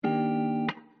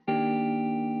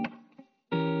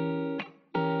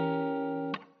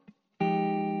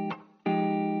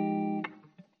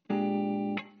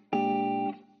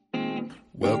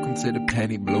Welcome to the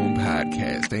Penny Bloom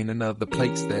Podcast. Ain't another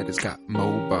place that has got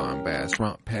more bombast.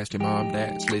 Romp past your mom,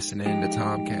 dads, listening to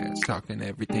Tomcats, talking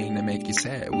everything that make you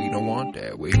sad. We don't want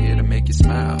that. We're here to make you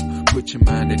smile. Put your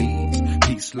mind at ease.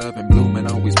 Peace, love, and bloom, and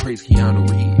always praise Keanu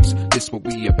Reeves. This what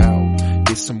we about.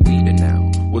 This some weeding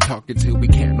now. We'll talk until we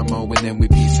can't no more, and then we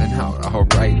peacing out.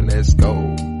 Alright, let's go.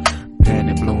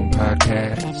 Penny Bloom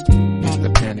Podcast. It's the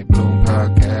Penny Bloom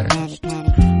Podcast.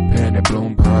 Penny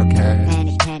Bloom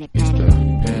Podcast. It's the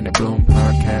Penny Bloom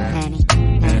Podcast.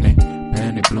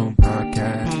 Penny Bloom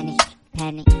Podcast.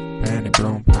 Penny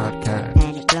Bloom Podcast.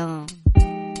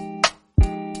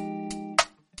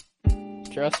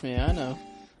 Trust me, I know.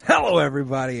 Hello,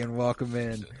 everybody, and welcome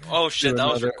in. Oh shit, that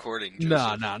was recording.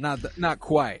 No, not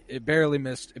quite. It barely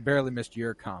missed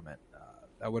your comment.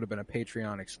 That would have been a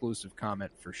Patreon exclusive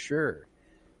comment for sure.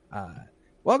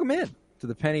 Welcome in to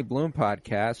the Penny Bloom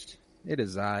Podcast. It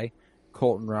is I,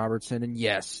 Colton Robertson, and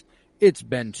yes, it's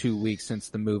been 2 weeks since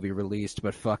the movie released,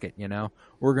 but fuck it, you know?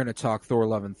 We're going to talk Thor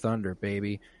Love and Thunder,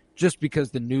 baby. Just because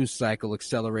the news cycle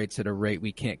accelerates at a rate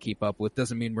we can't keep up with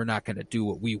doesn't mean we're not going to do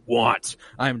what we want.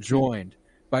 I'm joined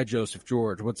by Joseph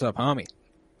George. What's up, homie?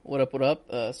 What up?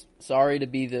 Sorry to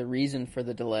be the reason for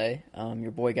the delay. Your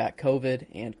boy got COVID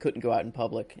and couldn't go out in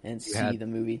public and see the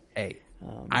movie. Hey,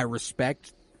 I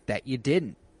respect that you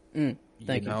didn't.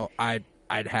 Thank you.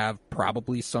 I'd have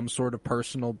probably some sort of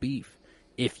personal beef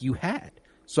if you had.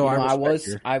 So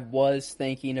I was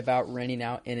thinking about renting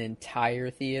out an entire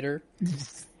theater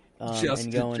just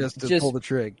to pull the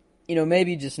trig. You know,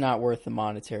 maybe just not worth the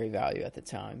monetary value at the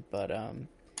time, but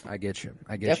I get you.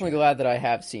 Definitely glad that I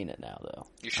have seen it now, though.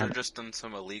 You should have just done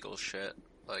some illegal shit,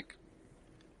 like.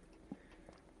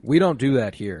 We don't do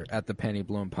that here at the Penny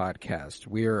Bloom Podcast.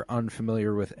 We are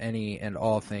unfamiliar with any and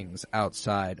all things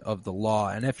outside of the law.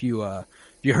 And if you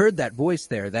heard that voice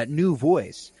there, that new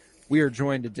voice, we are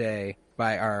joined today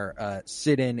by our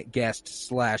sit-in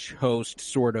guest / host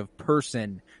sort of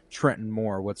person, Trenton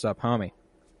Moore. What's up, homie?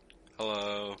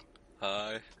 Hello.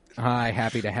 Hi. Hi,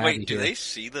 happy to have you here. Wait, do they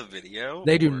see the video?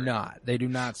 They do not. They do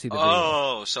not see the video.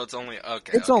 Oh, so it's only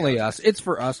only us. It's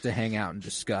for us to hang out and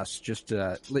discuss. Just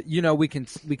we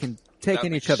can take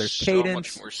in each other's cadence.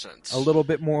 Much more sense. A little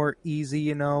bit more easy.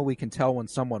 You know, we can tell when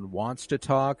someone wants to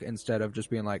talk instead of just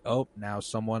being like, oh, now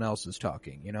someone else is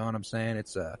talking. You know what I'm saying?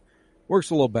 It's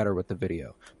works a little better with the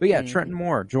video. But yeah, Trenton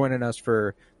Moore joining us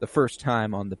for the first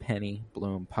time on the Penny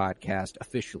Bloom Podcast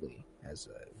officially, as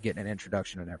getting an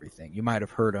introduction and everything. You might have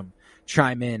heard him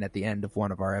chime in at the end of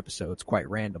one of our episodes quite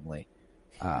randomly.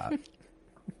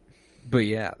 But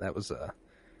yeah, that was a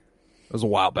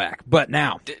while back. But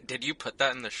now, did you put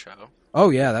that in the show?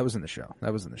 Oh yeah, that was in the show.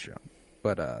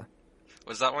 But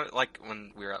was that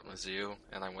when we were at Mizzou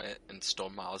and I went and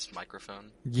stole Miles'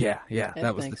 microphone? Yeah,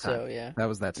 that was the time. So, yeah. That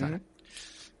was that time. Mm-hmm.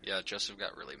 Yeah, Joseph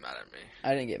got really mad at me.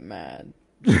 I didn't get mad.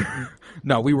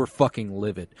 No, we were fucking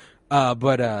livid.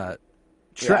 But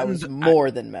Trenton, I was more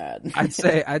than mad.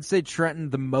 I'd say Trenton,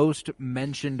 the most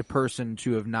mentioned person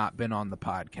to have not been on the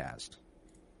podcast.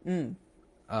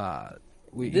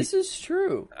 This is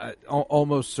true.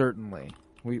 Almost certainly.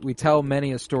 We tell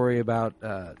many a story about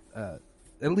at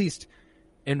least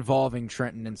involving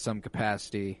Trenton in some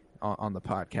capacity on the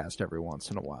podcast every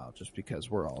once in a while, just because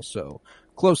we're all so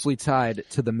closely tied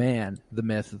to the man, the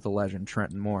myth, the legend,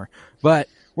 Trenton Moore. But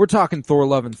we're talking Thor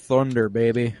Love and Thunder,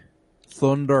 baby.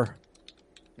 Thunder.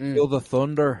 Feel the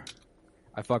thunder.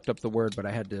 I fucked up the word, but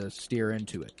I had to steer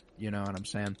into it. You know what I'm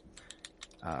saying?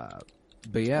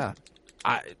 But yeah,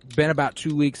 been about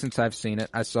 2 weeks since I've seen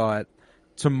it. I saw it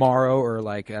tomorrow, or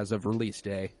as of release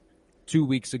day, 2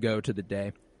 weeks ago to the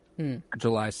day,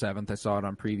 July 7th. I saw it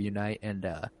on preview night, and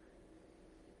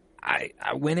I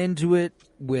went into it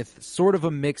with sort of a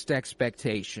mixed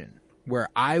expectation, where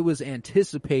I was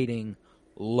anticipating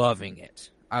loving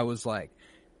it. I was like,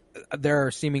 there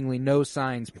are seemingly no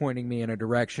signs pointing me in a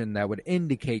direction that would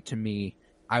indicate to me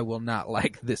I will not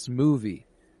like this movie.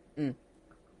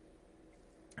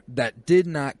 That did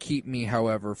not keep me,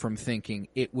 however, from thinking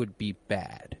it would be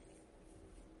bad.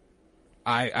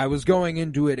 I was going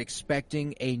into it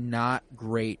expecting a not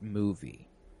great movie.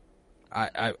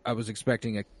 I was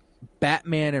expecting a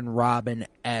Batman and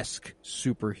Robin-esque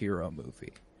superhero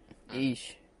movie.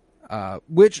 Eesh.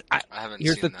 Which I haven't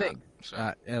here's seen the that. thing.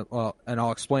 And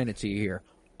I'll explain it to you here.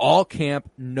 All camp,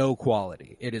 no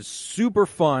quality. It is super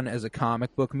fun as a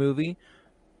comic book movie,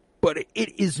 but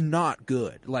it is not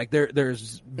good.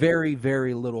 There's very,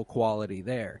 very little quality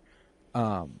there.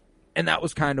 And that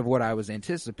was kind of what I was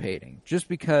anticipating. Just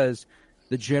because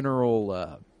the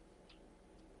general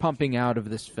pumping out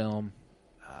of this film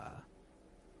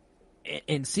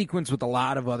in sequence with a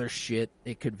lot of other shit,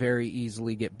 it could very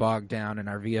easily get bogged down in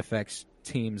our VFX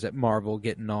teams at Marvel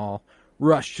getting all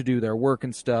rushed to do their work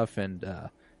and stuff, and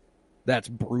that's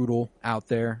brutal out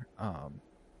there.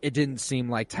 It didn't seem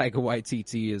like Taika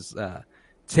Waititi is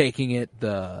taking it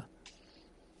the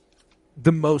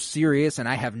most serious, and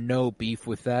I have no beef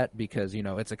with that because, you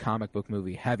know, it's a comic book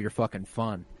movie. Have your fucking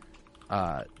fun.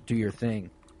 Do your thing.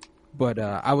 But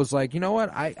I was like, you know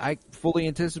what? I fully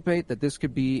anticipate that this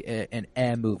could be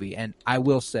an movie. And I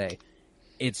will say,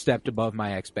 it stepped above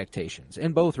my expectations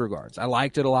in both regards. I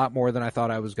liked it a lot more than I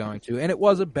thought I was going to. And it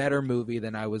was a better movie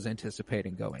than I was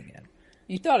anticipating going in.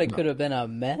 You thought it could have been a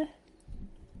meh?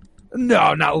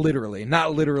 No, not literally.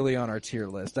 Not literally on our tier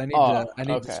list. I need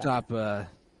to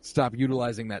stop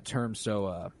utilizing that term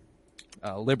so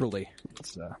liberally.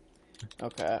 It's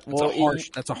okay.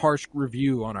 That's a harsh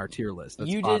review on our tier list. That's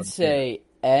you did say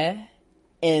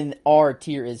and our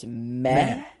tier is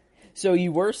meh. So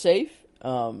you were safe.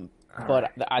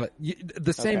 But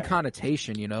the same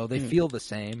connotation, you know, they feel the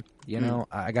same. You know,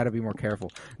 I got to be more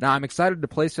careful. Now, I'm excited to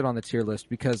place it on the tier list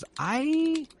because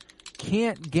I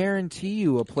can't guarantee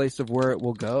you a place of where it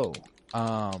will go.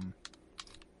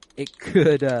 It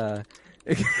could.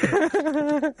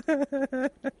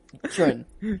 Trent,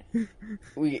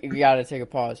 we got to take a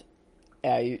pause.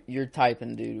 Yeah, you're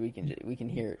typing, dude. We can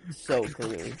hear it so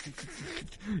clearly.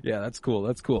 Yeah, that's cool.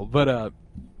 That's cool. But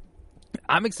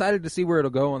I'm excited to see where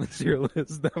it'll go on the tier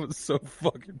list. That was so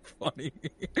fucking funny.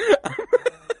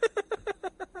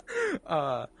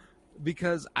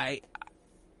 Because I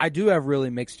do have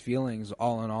really mixed feelings,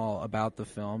 all in all, about the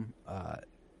film.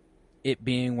 It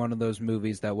being one of those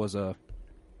movies that was a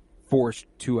forced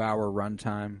 2-hour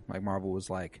runtime. Like Marvel was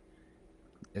like,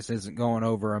 this isn't going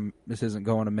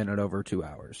a minute over 2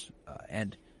 hours.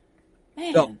 And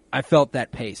I felt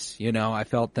that pace. You know, I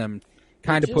felt them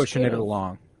kind of pushing it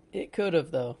along. It could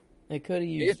have, though. It could have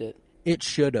used it. It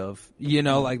should have. You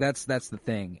know, like that's the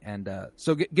thing. And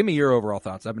so give me your overall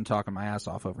thoughts. I've been talking my ass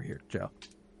off over here, Joe.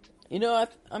 You know,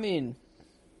 I mean,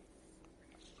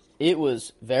 it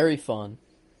was very fun,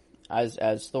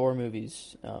 as Thor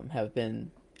movies have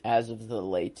been as of the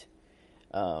late,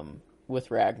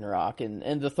 with Ragnarok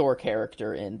and the Thor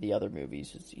character in the other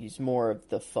movies. He's more of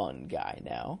the fun guy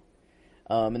now,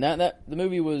 and that the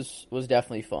movie was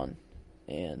definitely fun,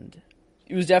 and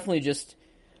it was definitely just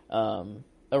a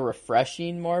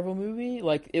refreshing Marvel movie.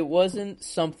 Like, it wasn't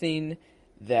something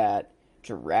that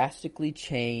drastically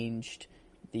changed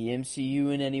the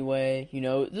MCU in any way. You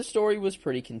know, the story was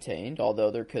pretty contained,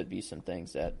 although there could be some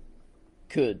things that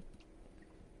could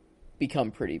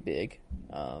become pretty big.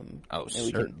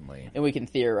 Certainly. We can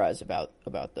theorize about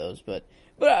those, but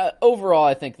overall,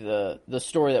 I think the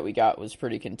story that we got was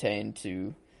pretty contained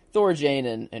to Thor, Jane,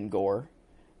 and Gore,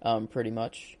 pretty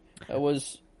much. It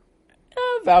was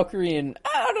Valkyrie, and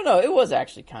I don't know. It was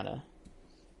actually kind of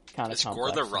complex. Is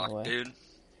Gore the Rock dude?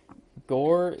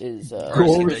 Gore is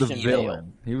Gore was the Christian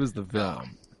villain. He was the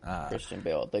villain. Christian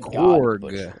Bale, the Korg. God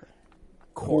Butcher.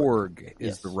 Korg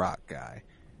is the Rock guy.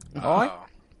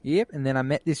 Yep, and then I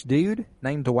met this dude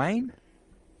named Dwayne.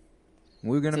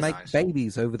 We were going to make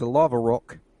babies over the lava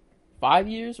rock. 5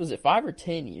 years? Was it 5 or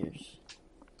 10 years?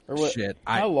 Or what? Shit,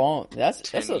 how long?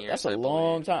 That's a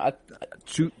long time.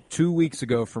 2 weeks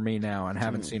ago for me now, and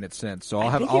haven't seen it since. So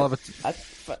I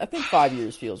think 5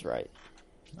 years feels right.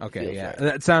 Okay, yeah,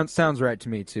 right. That sounds right to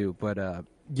me too. But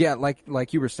yeah,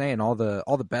 like you were saying, all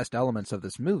the best elements of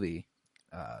this movie,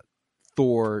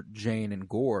 Thor, Jane, and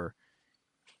Gore,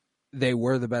 they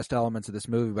were the best elements of this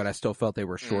movie. But I still felt they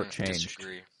were shortchanged.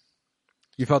 Disagree.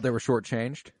 You felt they were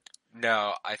shortchanged?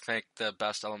 No, I think the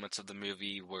best elements of the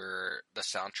movie were the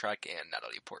soundtrack and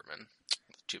Natalie Portman.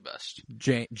 The two best.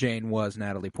 Jane was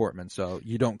Natalie Portman, so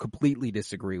you don't completely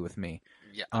disagree with me.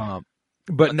 Yeah.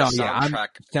 But no,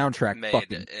 soundtrack made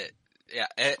fucking...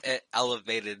 it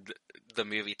elevated the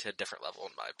movie to a different level,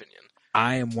 in my opinion.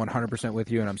 I am 100% with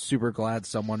you, and I'm super glad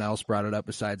someone else brought it up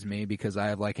besides me, because I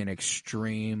have like an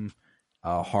extreme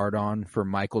hard-on for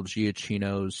Michael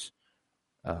Giacchino's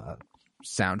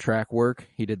soundtrack work.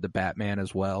 He did the Batman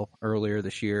as well earlier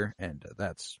this year, and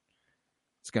it's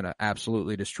going to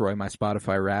absolutely destroy my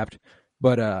Spotify Wrapped.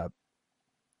 But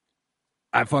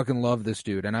I fucking love this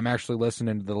dude, and I'm actually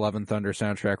listening to the Love and Thunder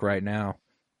soundtrack right now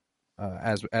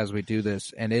as we do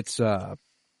this, and it's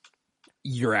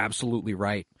you're absolutely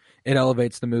right. It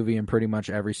elevates the movie in pretty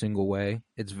much every single way.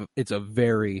 It's a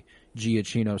very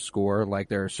Giacchino score. Like,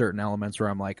 there are certain elements where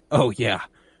I'm like, oh yeah,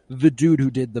 the dude who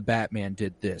did the Batman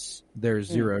did this. There's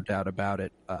zero doubt about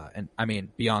it. And I mean,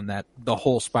 beyond that, the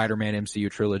whole Spider-Man MCU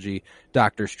trilogy,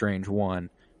 Doctor Strange 1,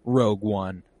 Rogue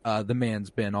One, the man's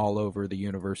been all over the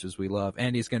universes we love,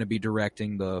 and he's going to be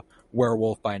directing the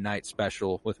Werewolf by Night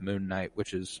special with Moon Knight,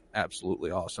 which is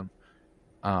absolutely awesome.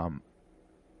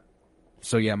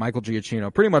 So yeah, Michael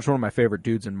Giacchino, pretty much one of my favorite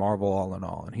dudes in Marvel, all in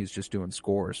all, and he's just doing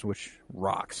scores, which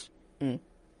rocks.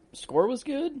 Score was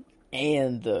good,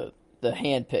 and the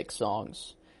handpicked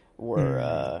songs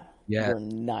were were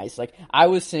nice. Like I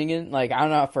was singing, like I don't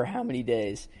know for how many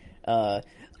days,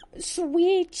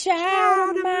 "Sweet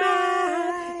Child of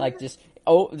Mine," like just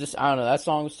I don't know. That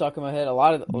song was stuck in my head. A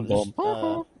lot of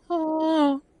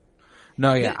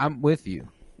I'm with you.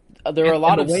 There are a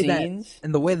lot of scenes.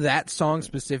 And the way that song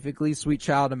specifically, Sweet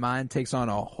Child of Mine, takes on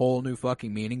a whole new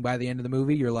fucking meaning by the end of the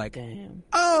movie. You're like, damn.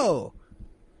 Oh,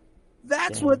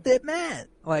 that's what that meant.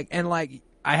 Like,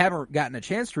 I haven't gotten a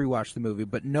chance to rewatch the movie,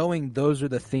 but knowing those are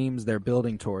the themes they're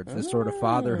building towards, this sort of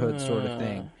fatherhood sort of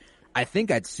thing, I think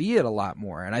I'd see it a lot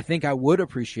more, and I think I would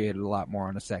appreciate it a lot more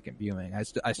on a second viewing.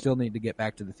 I still need to get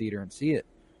back to the theater and see it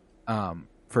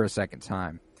for a second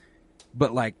time.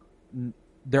 But, like,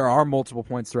 there are multiple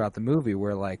points throughout the movie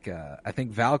where, like, I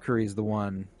think Valkyrie's the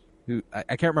one who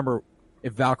I can't remember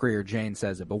if Valkyrie or Jane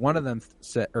says it, but one of them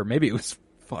said, or maybe it was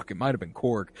it might have been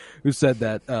Korg who said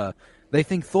that they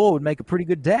think Thor would make a pretty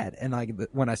good dad. And like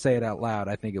when I say it out loud,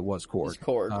 I think it was Korg. It's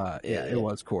Korg. It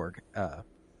was Korg.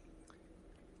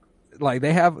 Like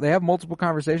they have multiple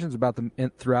conversations about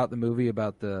throughout the movie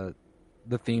about the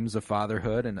themes of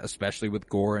fatherhood, and especially with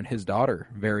Gore and his daughter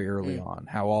very early on,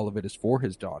 how all of it is for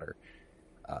his daughter.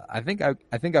 I think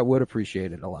I would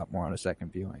appreciate it a lot more on a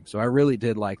second viewing. So I really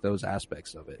did like those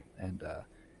aspects of it, and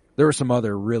there were some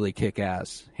other really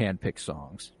kick-ass hand-picked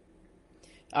songs.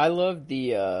 I love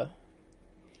the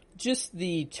just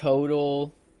the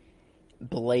total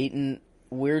blatant.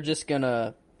 We're just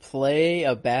gonna play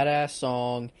a badass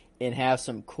song and have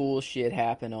some cool shit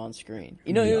happen on screen.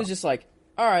 You know, It was just like,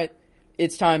 all right,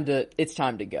 it's time to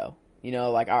go. You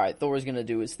know, like, all right, Thor's gonna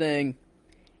do his thing.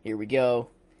 Here we go.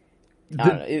 I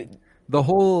don't know. The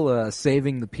whole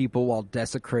saving the people while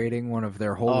desecrating one of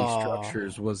their holy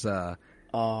structures was an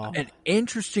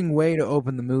interesting way to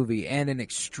open the movie, and an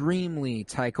extremely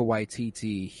Taika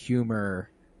Waititi humor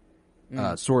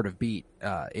sort of beat.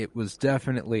 It was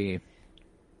definitely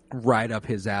right up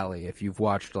his alley. If you've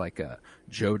watched like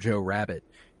Jojo Rabbit,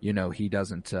 you know he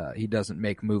doesn't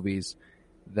make movies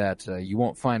that you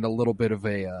won't find a little bit of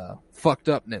a fucked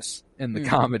upness in the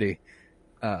comedy.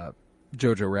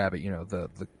 Jojo Rabbit, you know, the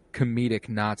comedic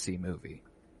Nazi movie.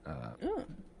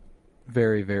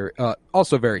 Very, very,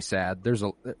 also very sad.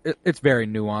 It's very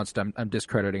nuanced. I'm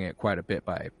discrediting it quite a bit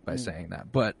by saying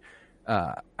that, but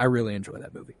I really enjoy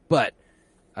that movie. But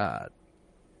Taika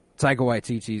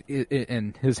Waititi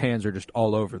and his hands are just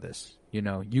all over this. You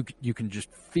know, you can just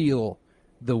feel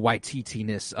the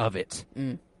Waititi-ness of it.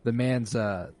 The man's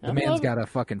got a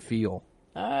fucking feel.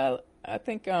 I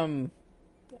think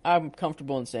I'm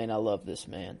comfortable in saying I love this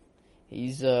man.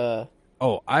 He's I'm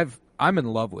in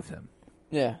love with him.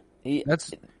 Yeah.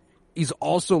 He's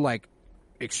also like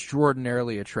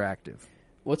extraordinarily attractive.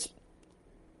 What's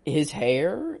his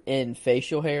hair and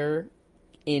facial hair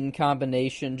in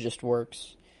combination just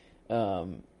works.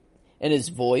 And his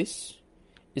voice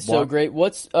is so great.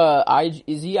 What's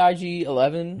is he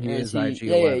IG-11? He is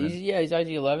IG-11. Yeah, he's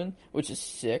IG-11, which is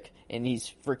sick, and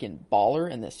he's freaking baller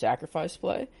in the Sacrifice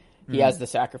play. He has the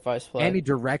Sacrifice play. And he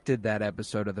directed that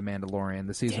episode of The Mandalorian,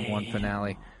 the season 1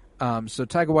 finale. So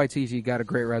Taika Waititi got a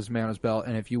great resume on his belt,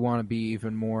 and if you want to be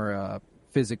even more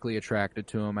physically attracted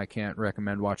to him, I can't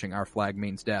recommend watching Our Flag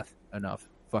Means Death enough.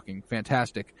 Fucking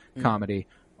fantastic comedy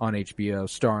on HBO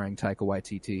starring Taika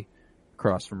Waititi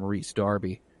across from Reese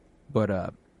Darby.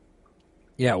 But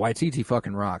yeah, Waititi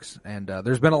fucking rocks. And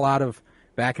there's been a lot of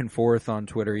back and forth on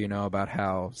Twitter, you know, about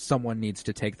how someone needs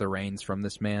to take the reins from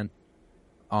this man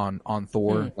on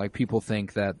Thor. Like, people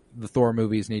think that the Thor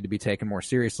movies need to be taken more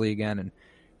seriously again, and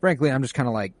frankly, I'm just kind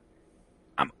of like,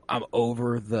 I'm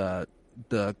over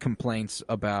the complaints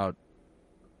about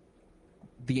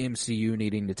the MCU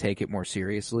needing to take it more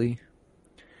seriously.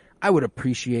 I would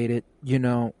appreciate it, you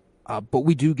know, but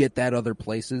we do get that other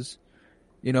places.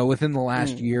 You know, within the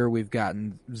last year, we've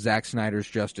gotten Zack Snyder's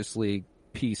Justice League,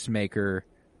 Peacemaker,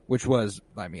 which was,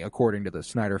 I mean, according to the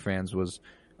Snyder fans, was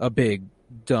a big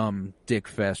dumb dick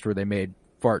fest where they made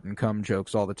fart and cum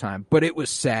jokes all the time, but it was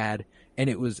sad, and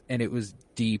it was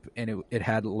deep, and it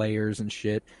had layers and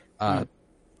shit.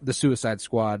 The Suicide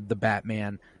Squad, the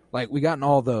Batman, like, we gotten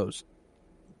all those.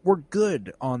 We're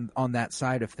good on that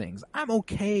side of things. I'm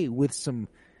okay with some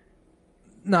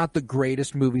not the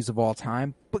greatest movies of all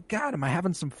time, but God, am I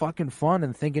having some fucking fun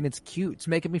and thinking it's cute. It's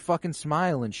making me fucking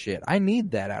smile and shit. I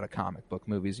need that out of comic book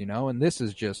movies, you know, and this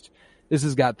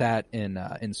has got that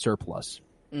in surplus.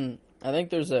 I think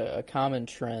there's a common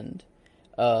trend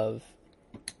of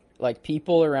like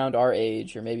people around our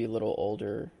age or maybe a little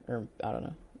older, or I don't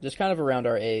know, just kind of around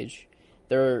our age.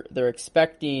 They're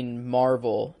expecting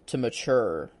Marvel to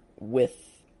mature with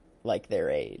like their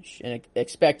age and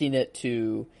expecting it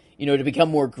to, you know, to become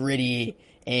more gritty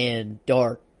and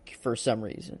dark for some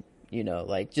reason, you know,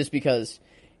 like just because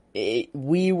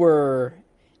we were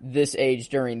this age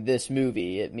during this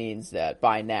movie, it means that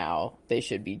by now they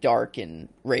should be dark and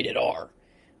rated R.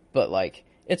 But like,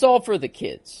 it's all for the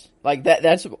kids. Like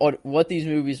that's what these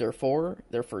movies are for.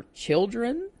 They're for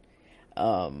children.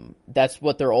 That's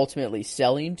what they're ultimately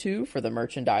selling to for the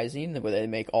merchandising, where they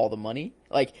make all the money.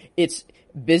 Like, it's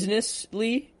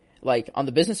businessly, like on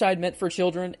the business side meant for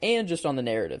children, and just on the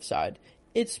narrative side,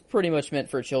 it's pretty much meant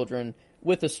for children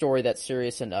with a story that's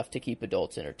serious enough to keep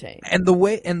adults entertained. And the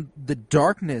way, and the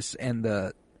darkness and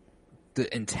the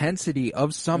intensity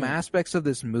of some aspects of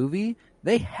this movie,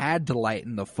 they had to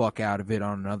lighten the fuck out of it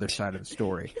on another side of the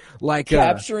story. Like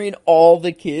capturing all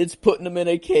the kids, putting them in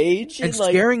a cage, and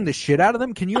like, scaring the shit out of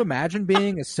them. Can you imagine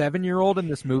being a 7-year-old in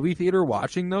this movie theater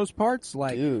watching those parts?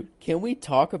 Like, dude, can we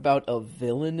talk about a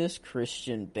villainous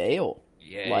Christian Bale?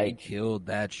 Yeah, like, he killed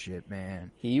that shit,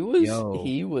 man. He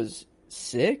was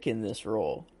sick in this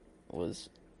role.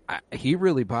 He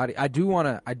really bodied. I do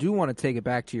want to take it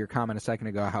back to your comment a second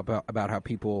ago about how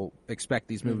people expect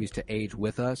these movies to age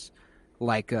with us.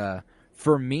 Like,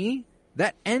 for me,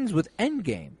 that ends with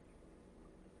Endgame.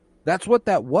 That's what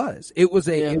that was. It was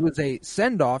a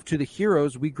send off to the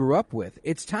heroes we grew up with.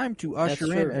 It's time to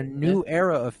usher in a new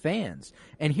era of fans.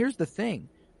 And here's the thing: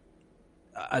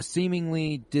 a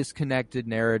seemingly disconnected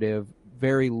narrative,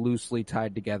 very loosely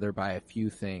tied together by a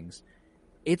few things.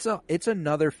 It's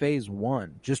another Phase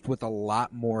 1, just with a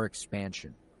lot more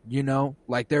expansion. You know,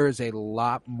 like there is a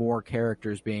lot more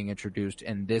characters being introduced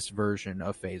in this version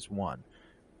of Phase 1.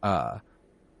 Like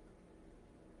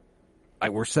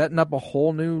we're setting up a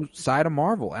whole new side of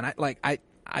Marvel, and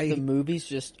the movies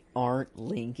just aren't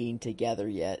linking together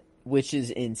yet, which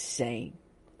is insane.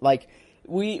 Like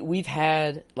we've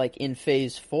had like in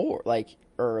Phase 4,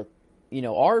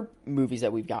 our movies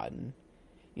that we've gotten,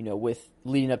 you know, with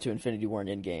leading up to Infinity War and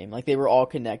Endgame, like they were all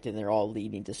connected and they're all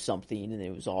leading to something, and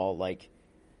it was all like,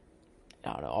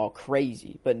 I don't know, all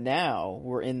crazy. But now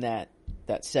we're in that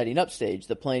setting up stage,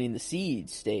 the planting the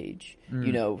seeds stage,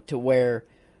 you know, to where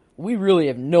we really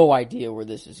have no idea where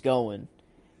this is going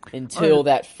until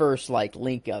that first like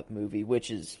link up movie,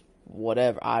 which is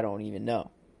whatever, I don't even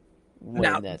know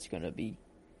when that's going to be.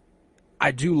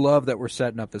 I do love that we're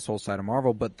setting up this whole side of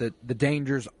Marvel, but the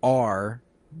dangers are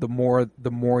the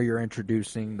more you're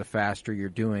introducing, the faster you're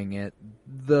doing it,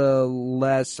 the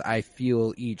less I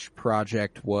feel each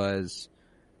project was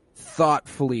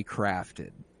thoughtfully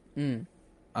crafted. And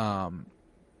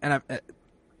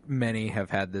many have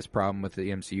had this problem with the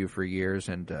MCU for years,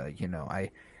 and you know,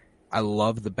 I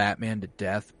love the Batman to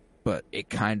death, but it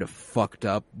kind of fucked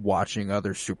up watching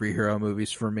other superhero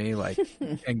movies for me, like,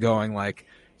 and going like,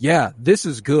 yeah, this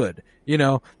is good, you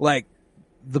know, like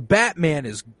the Batman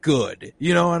is good,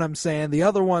 you know what I'm saying? The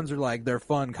other ones are like, they're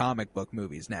fun comic book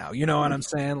movies now, you know what I'm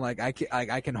saying? Like I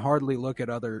can hardly look at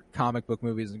other comic book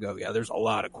movies and go, yeah, there's a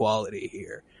lot of quality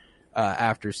here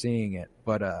after seeing it.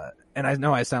 But and I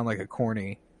know I sound like a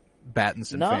corny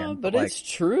Battinson fan. No, but like, it's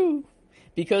true,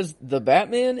 because the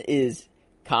Batman is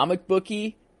comic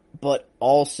booky, but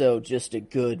also just a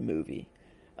good movie.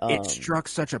 It struck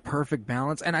such a perfect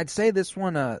balance, and I'd say this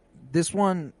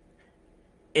one,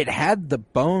 it had the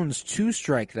bones to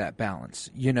strike that balance.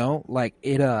 You know, like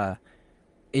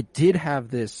it did have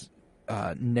this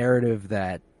narrative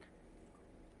that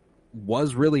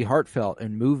was really heartfelt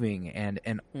and moving,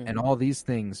 and all these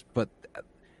things, but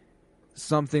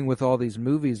something with all these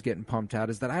movies getting pumped out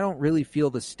is that I don't really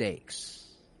feel the stakes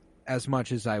as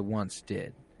much as I once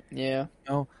did. Yeah. You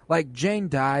know, like Jane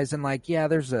dies, and like, yeah,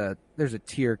 there's a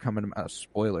tear coming out.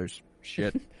 Spoilers.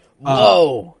 Shit.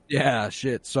 Whoa. Yeah,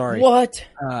 shit. Sorry. What?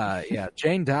 Yeah,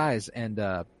 Jane dies, and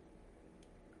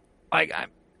like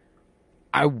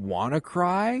I want to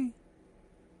cry,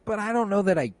 but I don't know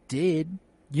that I did.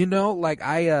 You know, like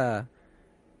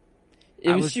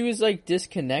she was like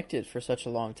disconnected for such a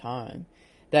long time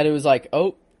that it was like,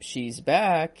 oh, she's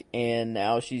back and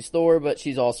now she's Thor, but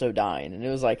she's also dying, and it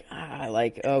was like,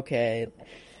 okay.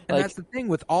 And that's the thing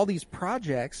with all these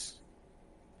projects,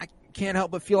 I can't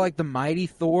help but feel like the mighty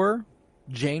Thor,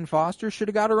 Jane Foster, should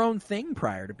have got her own thing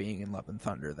prior to being in Love and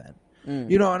Thunder. Then,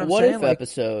 you know what I'm saying? What if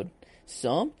episode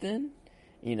something,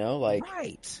 you know, like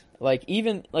Right. like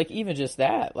even just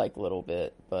that, like little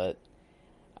bit, but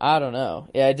I don't know.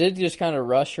 Yeah, I did just kind of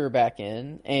rush her back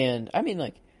in, and I mean,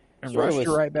 like, And story rushed was,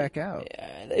 her right back out.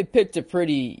 They picked a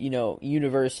pretty,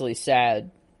 universally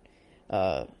sad,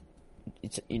 just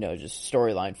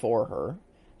storyline for her,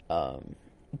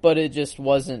 but it just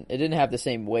wasn't. It didn't have the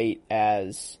same weight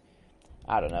as,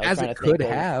 I don't know, As trying it to think could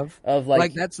have. of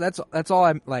like that's all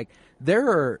I'm like.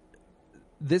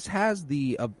 This has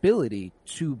the ability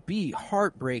to be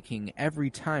heartbreaking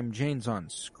every time Jane's on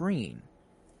screen.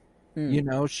 You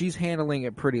know, she's handling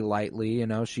it pretty lightly. You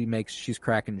know, she's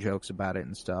cracking jokes about it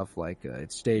and stuff. Like,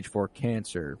 it's stage 4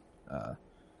 cancer,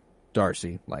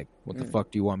 Darcy. Like, what the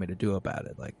fuck do you want me to do about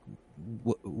it? Like,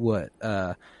 what?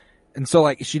 And so,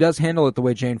 like, she does handle it the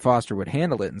way Jane Foster would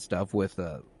handle it and stuff, with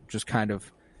just kind of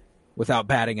without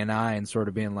batting an eye and sort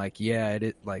of being like, yeah,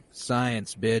 like,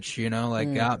 science, bitch, you know,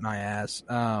 like, got my ass.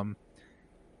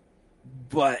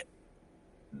 But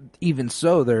even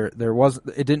so, I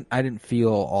didn't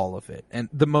feel all of it. And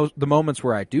the moments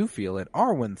where I do feel it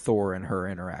are when Thor and her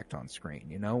interact on screen,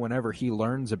 you know, whenever he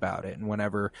learns about it, and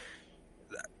whenever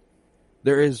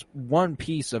there is one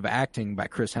piece of acting by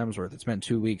Chris Hemsworth. It's been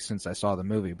 2 weeks since I saw the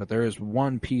movie, but there is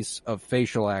one piece of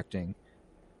facial acting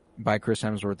by Chris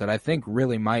Hemsworth that I think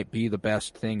really might be the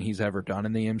best thing he's ever done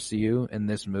in the MCU in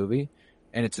this movie.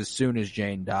 And it's as soon as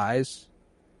Jane dies.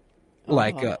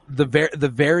 Like,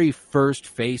 the very first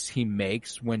face he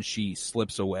makes when she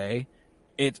slips away,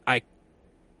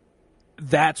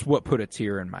 that's what put a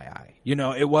tear in my eye. You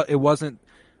know, it wasn't,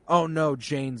 oh no,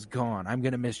 Jane's gone, I'm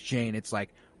gonna miss Jane. It's like,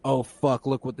 oh fuck,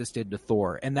 look what this did to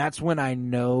Thor. And that's when I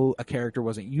know a character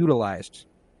wasn't utilized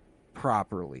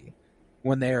properly,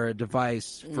 when they are a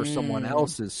device for someone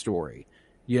else's story.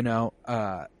 You know,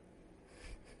 I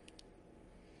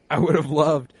would have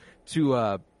loved to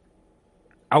have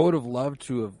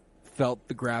felt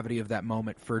the gravity of that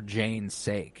moment for Jane's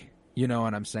sake. You know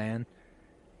what I'm saying?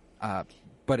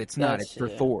 But it's not. It's for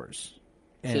Thor's.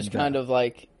 It's just kind of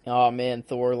like, oh man,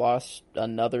 Thor lost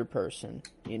another person.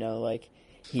 You know, like,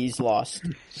 he's lost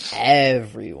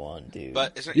everyone, dude.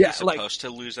 But isn't he supposed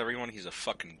to lose everyone? He's a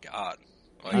fucking god.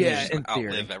 Like, yeah, he's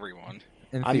outlive everyone.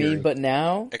 I mean, but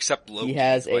now except Loki, he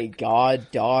has a god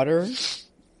daughter.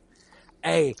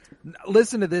 Hey,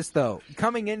 listen to this though.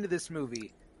 Coming into this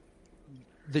movie,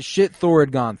 the shit Thor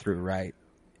had gone through, right?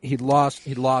 He'd lost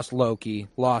Loki,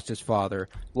 lost his father,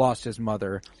 lost his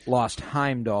mother, lost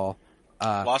Heimdall,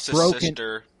 lost his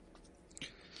sister.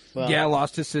 Well, yeah,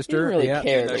 lost his sister. He didn't really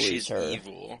care to lose she's her.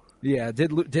 evil. Yeah,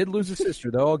 did lose his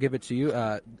sister though. I'll give it to you.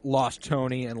 Lost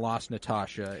Tony and lost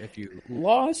Natasha.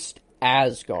 Lost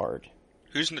Asgard.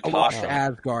 Who's Lost Natasha?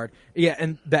 Asgard. Yeah,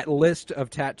 and that list of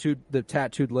the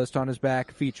tattooed list on his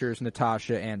back features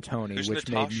Natasha and Tony, Who's which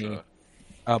Natasha? made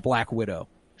me Black Widow.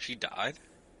 She died?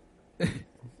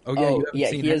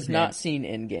 He has not seen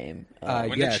Endgame.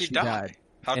 When did she die?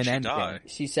 How did she die?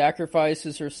 She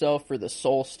sacrifices herself for the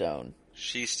Soul Stone.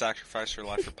 She sacrificed her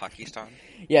life for Pakistan?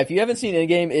 Yeah, if you haven't seen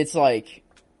Endgame, it's like,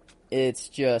 it's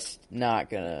just not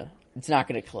gonna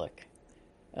click.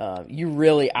 You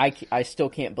really, I still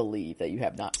can't believe that you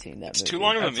have not seen that movie. It's too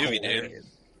long of a movie, dude.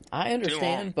 I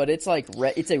understand, but it's like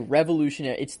it's a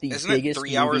revolutionary. It's the biggest it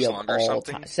 3 hours movie long of or all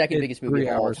something? time. Second biggest movie 3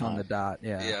 of all hours time. on the dot.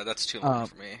 Yeah, Yeah, that's too long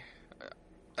for me.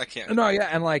 I can't. No, yeah,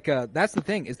 and like that's the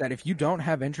thing is that if you don't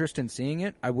have interest in seeing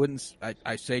it,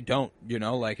 I say don't. You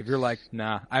know, like if you're like,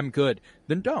 nah, I'm good,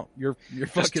 then don't. You're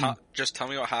fucking. Just tell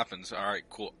me what happens. All right,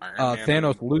 cool. Iron Man.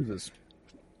 Thanos loses.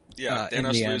 Yeah,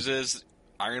 Thanos loses.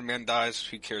 Iron Man dies.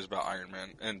 Who cares about Iron Man?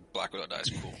 And Black Widow dies.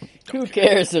 Cool. Who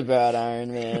cares about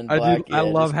Iron Man? I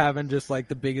love having just like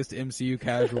the biggest MCU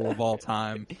casual of all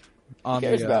time on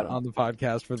the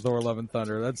podcast for Thor: Love and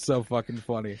Thunder. That's so fucking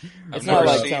funny. It's not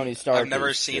like Tony Stark. I've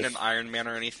never seen an Iron Man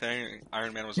or anything.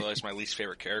 Iron Man was always my least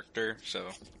favorite character, so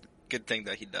good thing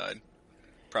that he died.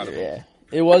 Proud of him. Yeah,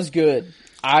 it was good.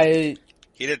 He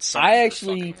did something. I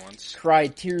actually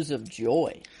cried tears of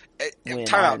joy.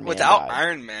 Without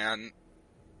Iron Man,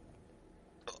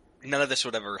 none of this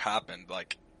would ever happen.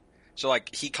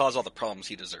 He caused all the problems.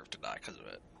 He deserved to die because of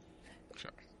it.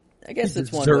 I guess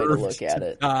it's one way to look at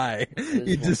it.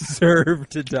 He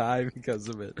deserved to die because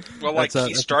of it. Well,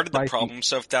 he started the problem,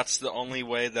 so if that's the only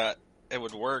way that it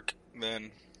would work,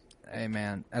 then... Hey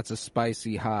man, that's a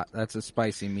spicy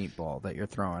meatball that you're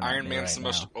throwing. Iron Man's the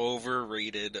most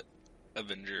overrated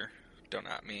Avenger. Don't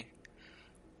at me.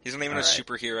 He's not even a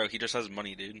superhero. He just has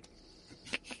money, dude.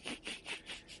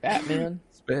 Batman?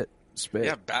 Spit.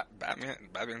 Yeah,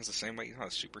 Batman's the same way. He's not a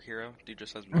superhero. Dude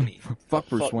just has money. Fuck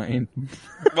Bruce Wayne.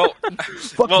 Well,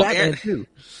 Fuck Batman too.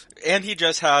 And he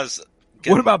just has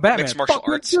Get What about Batman? Mixed martial Fuck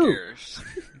me arts too. scares.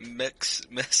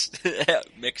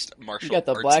 Mixed martial. You got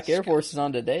the arts Black Air skills. Forces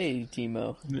on today,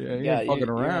 Timo. Yeah, he Yeah, ain't fucking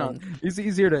you're around. on- He's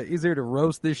easier to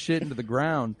roast this shit into the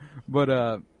ground.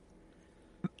 But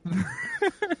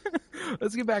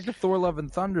let's get back to Thor: Love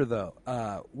and Thunder, though.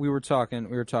 We were talking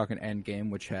Endgame,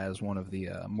 which has one of the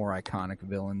more iconic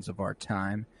villains of our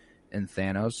time in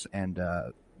Thanos, and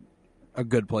a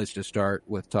good place to start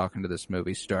with talking to this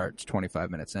movie starts 25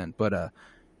 minutes in. But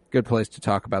good place to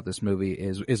talk about this movie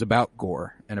is about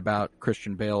Gore and about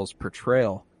Christian Bale's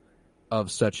portrayal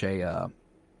of such a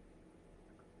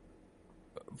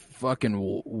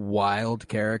fucking wild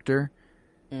character.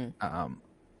 Mm.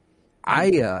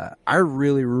 I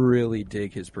really, really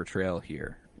dig his portrayal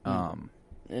here. And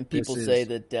people This say is-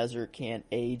 the desert can't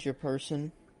age a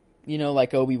person. You know,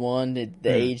 like Obi-Wan, the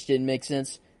age didn't make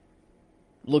sense.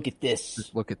 Look at this.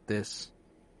 Just look at this.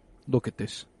 Look at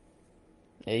this.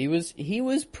 Yeah, he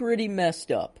was pretty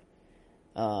messed up.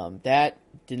 That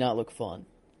did not look fun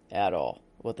at all.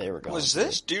 What they were going. Was through.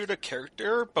 this dude a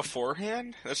character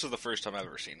beforehand? This is the first time I've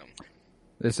ever seen him.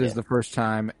 This is Yeah. the first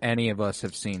time any of us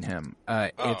have seen him.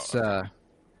 It's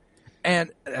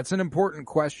and that's an important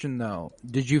question, though.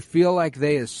 Did you feel like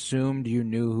they assumed you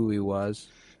knew who he was?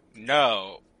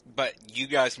 No, but you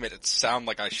guys made it sound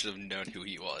like I should have known who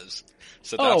he was.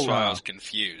 So Oh, that's why wow. I was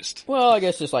confused. Well, I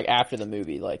guess just like after the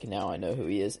movie, like now I know who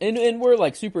he is, and we're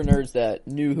like super nerds that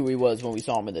knew who he was when we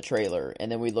saw him in the trailer,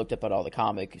 and then we looked up at all the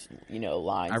comic,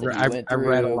 lines I that he went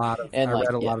read through. a lot of and,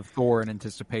 like, lot of Thor in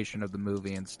anticipation of the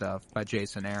movie and stuff by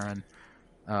Jason Aaron.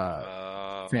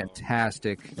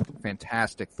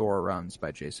 Fantastic Thor runs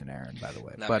by Jason Aaron, by the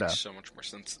way. That But makes so much more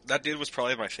sense. That dude was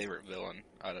probably my favorite villain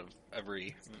out of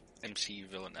every MCU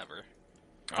villain ever.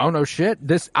 oh no shit!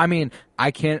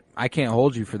 I can't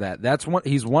hold you for that.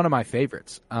 He's one of my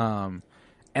favorites. And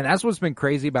that's what's been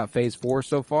crazy about Phase 4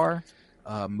 so far.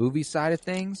 Movie side of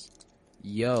things,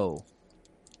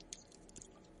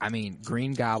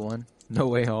 Green Goblin, No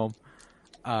Way Home,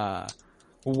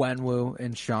 Wenwu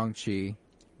and Shang-Chi,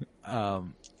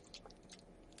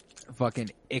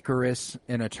 fucking Icarus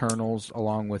in Eternals,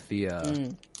 along with the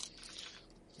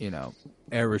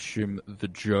Erishim the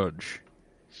Judge,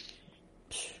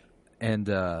 and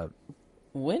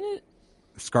when it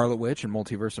Scarlet Witch and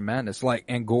Multiverse of Madness,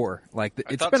 and Gore.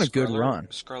 It's thought been a good run.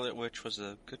 Scarlet Witch was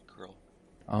a good girl.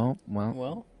 Oh well,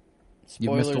 well,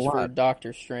 You missed a spoilers for lot.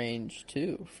 Doctor Strange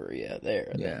 2 for you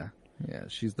there. yeah. Yeah,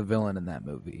 she's the villain in that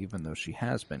movie, even though she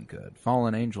has been good.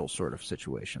 Fallen angel sort of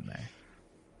situation there.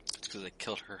 It's because they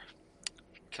killed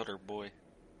her boy.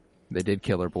 They did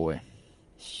kill her boy.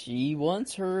 She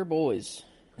wants her boys.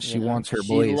 She wants her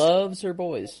boys. She loves her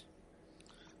boys.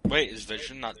 Wait, is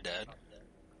Vision not dead?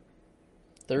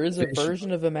 There is a Vision.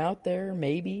 version of him out there,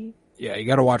 maybe. Yeah, you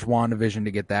got to watch WandaVision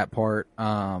to get that part.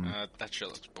 That shit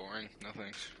looks boring. No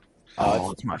thanks.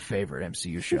 It's my favorite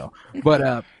MCU show.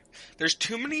 But There's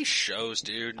too many shows,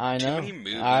 dude. I know. Too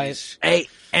many movies. hey,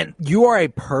 and you are a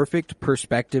perfect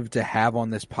perspective to have on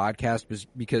this podcast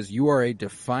because you are a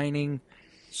defining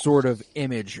sort of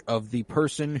image of the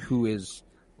person who is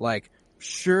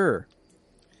sure,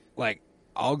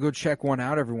 I'll go check one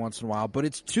out every once in a while, but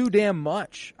it's too damn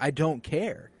much. I don't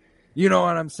care. You know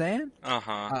what I'm saying?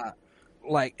 Uh-huh.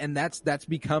 And that's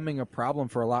becoming a problem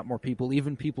for a lot more people.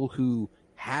 Even people who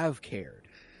have cared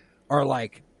are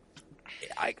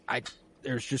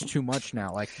there's just too much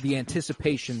now. The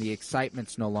anticipation, the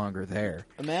excitement's no longer there.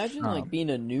 Imagine being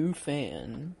a new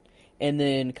fan and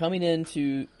then coming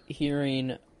into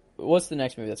hearing what's the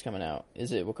next movie that's coming out?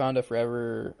 Is it Wakanda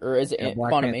Forever or is it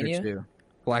Black Panther Quantumania? 2.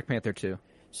 Black Panther 2.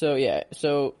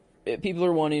 So people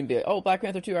are wanting to be like, oh, Black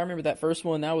Panther 2, I remember that first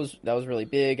one. That was really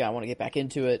big. I want to get back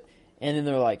into it. And then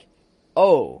they're like,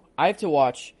 oh, I have to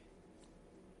watch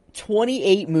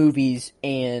 28 movies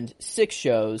and 6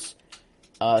 shows,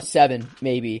 7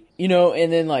 maybe,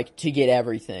 and then to get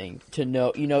everything to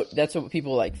know, that's what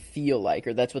people feel like,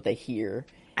 or that's what they hear.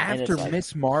 After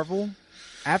Miss Marvel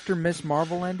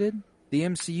ended, the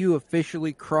MCU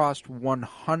officially crossed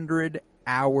 100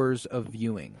 hours of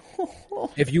viewing.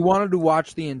 If you wanted to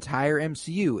watch the entire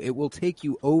MCU, it will take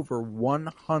you over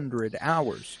 100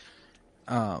 hours.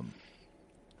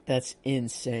 That's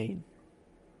insane.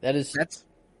 That's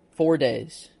 4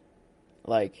 days.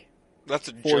 That's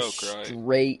a 4 joke, right?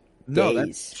 straight No, days.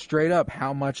 that's straight up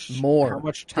how much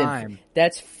than- time.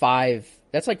 That's 5.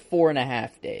 That's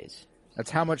 4.5 days. That's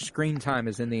how much screen time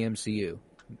is in the MCU.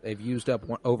 They've used up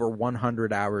over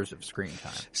 100 hours of screen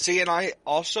time. See, and I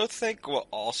also think what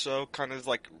also kind of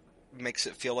makes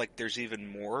it feel like there's even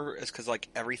more is because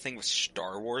everything with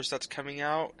Star Wars that's coming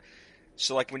out,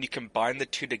 So, like, when you combine the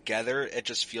two together, it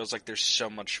just feels like there's so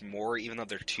much more, even though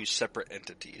they're two separate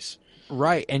entities.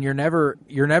 Right, and you're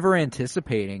never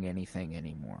anticipating anything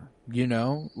anymore. You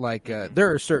know, like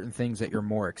there are certain things that you're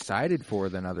more excited for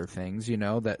than other things. You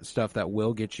know, that stuff that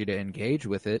will get you to engage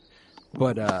with it.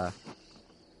 But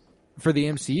for the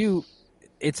MCU,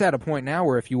 it's at a point now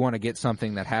where if you want to get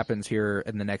something that happens here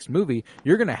in the next movie,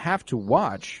 you're going to have to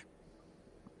watch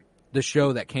the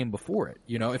show that came before it.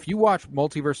 You know, if you watch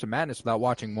Multiverse of Madness without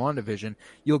watching WandaVision,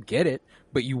 you'll get it,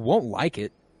 but you won't like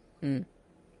it.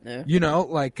 Yeah. You know,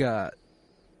 like you'd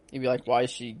be like, why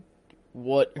is she?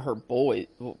 What her boy?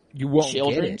 You won't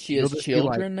children? get it. She has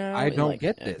children now. I don't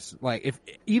get this. Like,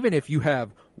 even if you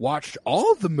have watched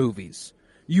all the movies,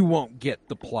 you won't get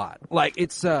the plot. Like,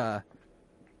 it's the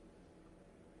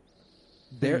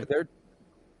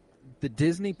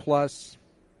Disney Plus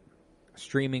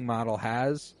streaming model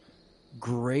has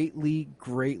greatly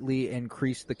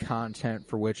increased the content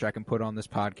for which I can put on this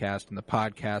podcast, and the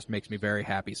podcast makes me very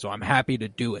happy. So I'm happy to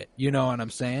do it. You know what I'm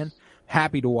saying?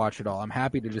 Happy to watch it all. I'm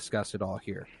happy to discuss it all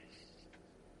here.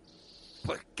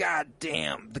 But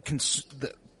goddamn, the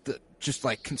just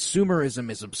like consumerism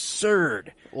is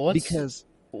absurd.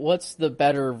 What's the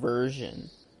better version?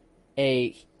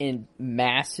 In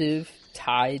massive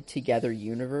tied together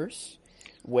universe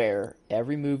where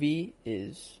every movie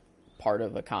is part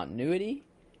of a continuity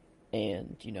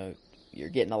and, you know, you're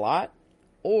getting a lot,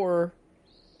 or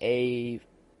a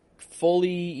fully,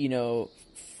 you know,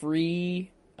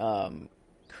 free,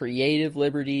 creative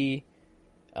liberty,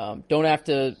 don't have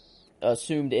to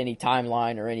assume to any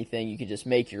timeline or anything. You can just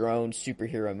make your own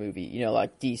superhero movie, you know,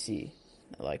 like DC,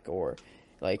 or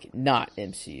not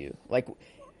MCU. Like,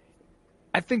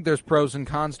 I think there's pros and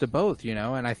cons to both, you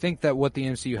know, and I think that what the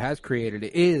MCU has created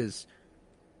is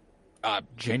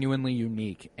genuinely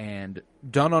unique and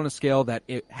done on a scale that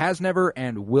it has never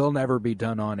and will never be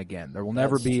done on again. There will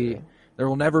never be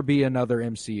another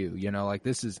MCU, you know, like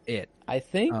this is it. I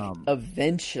think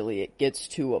eventually it gets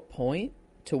to a point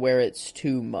to where it's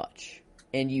too much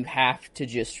and you have to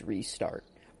just restart.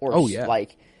 Or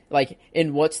like,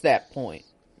 and what's that point?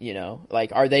 You know,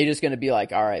 like, are they just going to be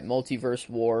like, all right, multiverse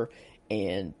war,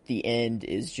 and the end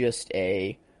is just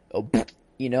the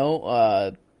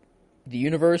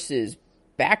universe is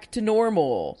back to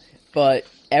normal, but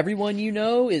everyone you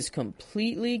know is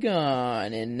completely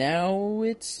gone, and now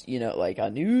it's, you know, like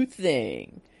a new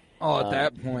thing. Oh, at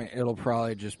that point, it'll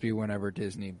probably just be whenever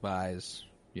Disney buys,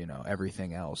 you know,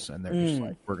 everything else, and they're just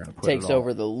like, we're going to put takes it all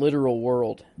over the literal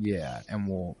world. Yeah, and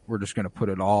we're just going to put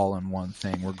it all in one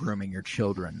thing. We're grooming your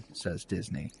children, says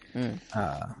Disney.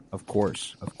 Of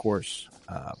course.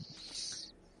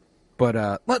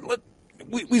 But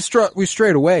we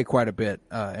strayed away quite a bit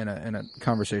in a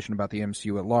conversation about the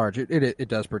MCU at large. It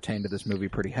does pertain to this movie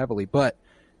pretty heavily, but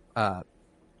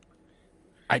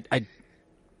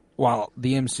while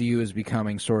the MCU is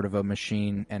becoming sort of a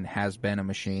machine and has been a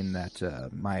machine that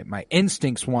my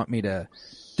instincts want me to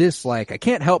dislike, I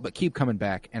can't help but keep coming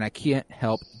back, and I can't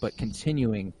help but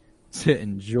continue to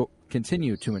enjoy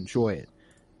it.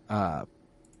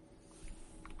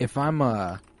 If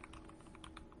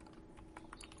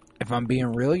I'm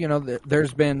being real, you know,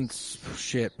 there's been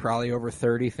probably over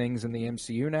 30 things in the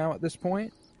MCU now at this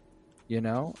point. You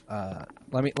know,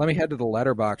 let me head to the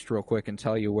Letterboxd real quick and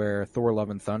tell you where Thor: Love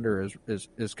and Thunder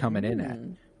is coming in at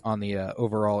on the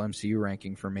overall MCU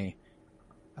ranking for me.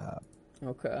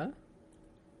 Okay,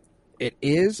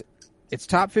 it's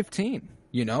top 15.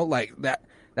 You know, like that.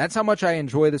 That's how much I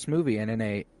enjoy this movie, and in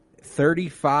a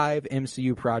 35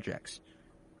 MCU projects,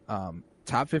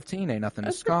 top 15 ain't nothing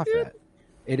to scoff at.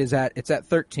 It's at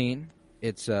 13.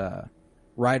 It's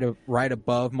right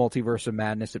above Multiverse of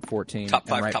Madness at 14. Top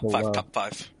 5, and right top below. 5, top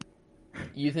 5.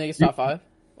 You think it's top 5?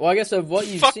 Well, I guess of what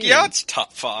you've Fuck seen. yeah, it's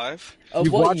top 5.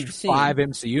 You've watched 5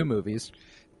 MCU movies.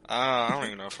 I don't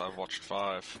even know if I've watched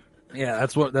 5. Yeah,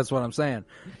 that's what I'm saying.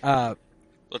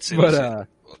 Let's see.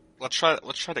 Let's try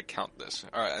to count this.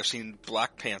 All right, I've seen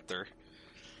Black Panther.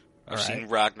 I've seen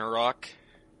Ragnarok.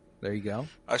 There you go.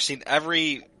 I've seen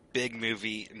every big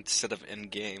movie instead of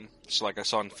Endgame. So, like, I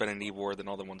saw Infinity War, then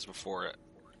all the ones before it.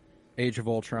 Age of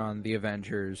Ultron, The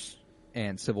Avengers,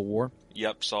 and Civil War.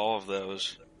 Yep, saw all of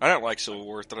those. I didn't like Civil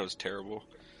War. I thought it was terrible.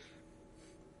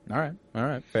 All right.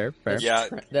 Fair. Yeah.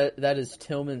 That is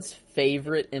Tillman's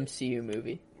favorite MCU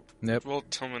movie. Yep. Well,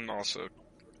 Tillman also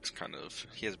is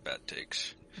he has bad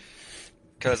takes.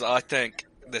 Because I think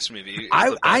this movie is the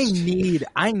best. I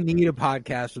need a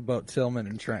podcast about Tillman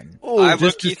and Trenton. I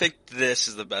look-y think this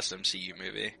is the best MCU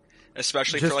movie.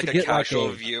 especially Just for like to a get, like, casual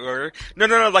viewer.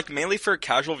 No, like mainly for a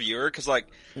casual viewer, because like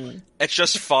it's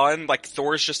just fun. Like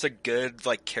Thor's just a good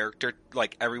like character.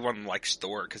 Like everyone likes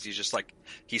Thor because he's just like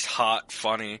he's hot,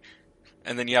 funny,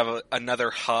 and then you have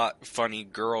another hot, funny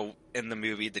girl in the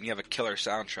movie. Then you have a killer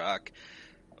soundtrack.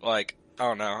 Like I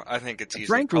don't know. I think it's easy.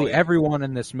 Frankly, everyone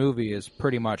in this movie is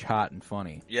pretty much hot and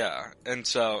funny. Yeah, and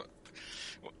so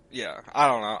yeah, I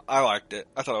don't know. I liked it.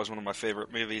 I thought it was one of my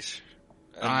favorite movies.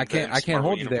 I can't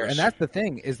hold you there. And that's the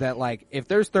thing, is that like if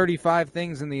there's 35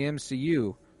 things in the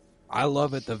MCU, I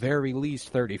love at the very least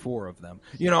 34 of them.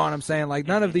 You know what I'm saying? Like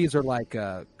none of these are like,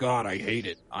 God, I hate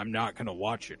it. I'm not going to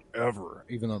watch it ever.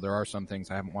 Even though there are some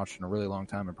things I haven't watched in a really long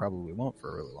time and probably won't for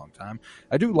a really long time.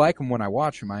 I do like them when I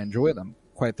watch them. I enjoy them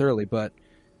quite thoroughly. But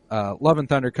Love and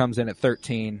Thunder comes in at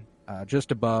 13,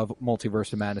 just above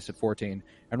Multiverse of Madness at 14,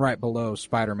 and right below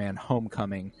Spider-Man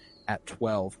Homecoming at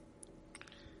 12.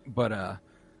 But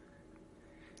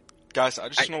guys, I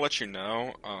just want to let you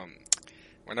know,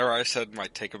 whenever I said my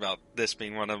take about this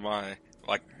being one of my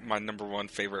number one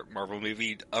favorite Marvel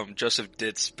movie, Joseph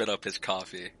did spit up his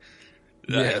coffee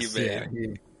that he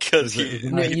made. Because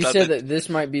you said that this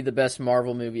might be the best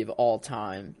Marvel movie of all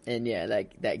time, and yeah,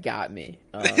 that got me.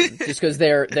 Just because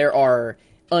there are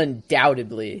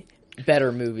undoubtedly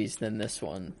better movies than this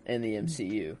one in the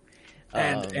MCU.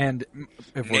 And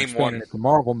if we're expanding it to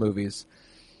Marvel movies,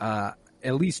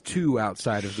 at least 2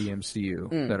 outside of the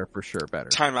MCU that are for sure better.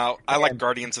 Time out. I like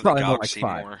Guardians of the Galaxy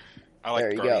more. I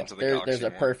like Guardians of the Galaxy There's a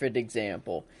perfect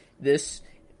example. This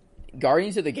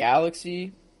Guardians of the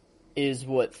Galaxy is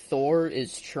what Thor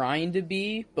is trying to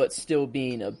be, but still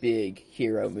being a big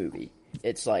hero movie.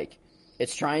 It's like,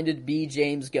 it's trying to be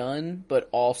James Gunn, but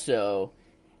also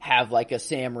have like a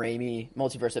Sam Raimi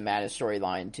Multiverse of Madness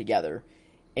storyline together.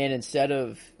 And instead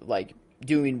of like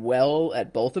doing well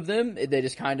at both of them, they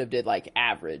just kind of did like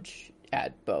average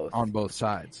at both. On both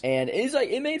sides. And it's like,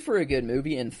 it made for a good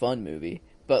movie and fun movie,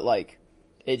 but like,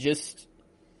 it just,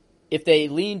 if they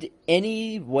leaned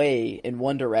any way in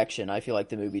one direction, I feel like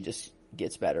the movie just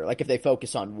gets better. Like if they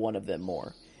focus on one of them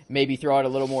more, maybe throw out a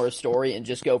little more story and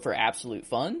just go for absolute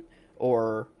fun,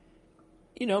 or,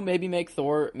 you know, maybe make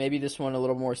Thor, maybe this one a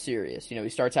little more serious. You know, he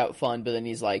starts out fun, but then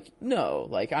he's like, no,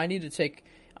 like I need to take,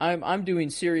 I'm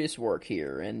doing serious work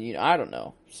here, and you know, I don't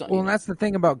know. Well, and that's the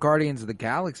thing about Guardians of the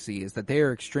Galaxy, is that they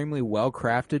are extremely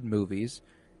well-crafted movies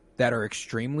that are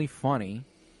extremely funny,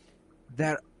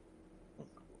 that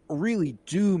really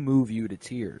do move you to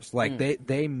tears. Like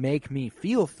they make me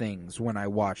feel things when I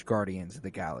watch Guardians of the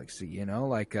Galaxy. You know,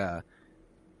 like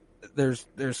there's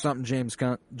something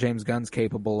James Gunn's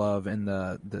capable of in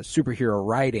the superhero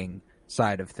writing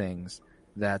side of things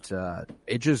that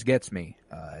it just gets me.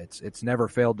 It's never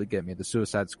failed to get me. The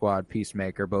Suicide Squad,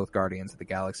 Peacemaker, both Guardians of the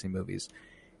Galaxy movies.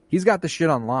 He's got the shit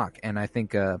on lock, and I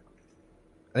think Taika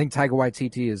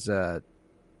Waititi is.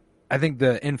 I think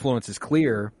the influence is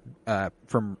clear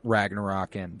from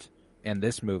Ragnarok and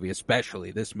this movie,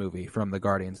 especially this movie, from the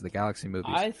Guardians of the Galaxy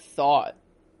movies. I thought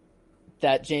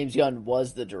that James Gunn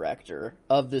was the director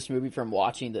of this movie from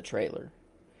watching the trailer.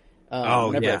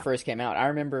 Whenever it first came out, I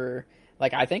remember,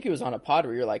 like, I think it was on a pod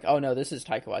where you're like, "Oh no, this is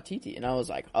Taika Waititi," and I was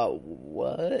like, "Oh,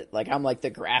 what?" Like, I'm like,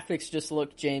 the graphics just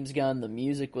looked James Gunn, the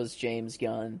music was James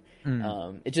Gunn.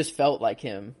 It just felt like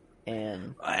him.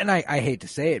 And I hate to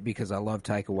say it because I love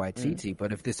Taika Waititi,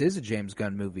 but if this is a James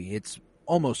Gunn movie, it's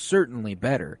almost certainly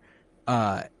better.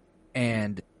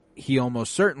 And he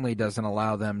almost certainly doesn't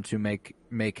allow them to make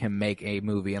him make a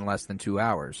movie in less than 2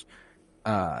 hours.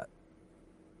 Like,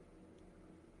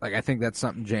 I think that's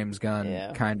something James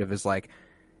Gunn kind of is like.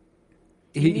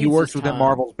 He works within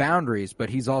Marvel's boundaries, but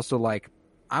he's also like,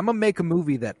 I'm gonna make a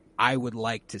movie that I would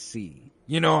like to see.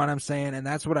 You know what I'm saying? And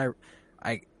that's what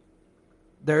I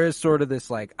there is sort of this,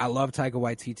 like, I love Taika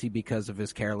Waititi because of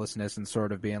his carelessness and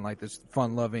sort of being like this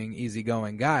fun-loving,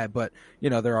 easygoing guy. But, you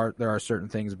know, there are certain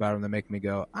things about him that make me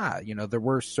go, you know, there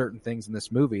were certain things in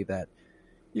this movie that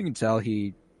you can tell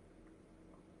he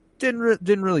didn't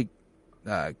really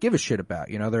give a shit about.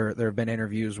 You know, there have been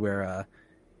interviews where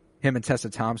him and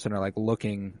Tessa Thompson are like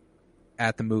looking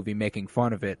at the movie, making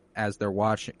fun of it as they're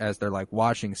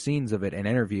watching scenes of it in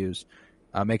interviews.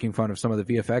 Making fun of some of the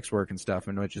VFX work and stuff,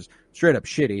 and which is straight up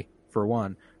shitty, for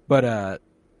one. But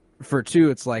for two,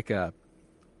 it's like there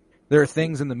are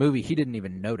things in the movie he didn't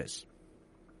even notice.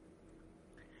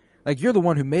 Like, you're the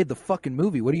one who made the fucking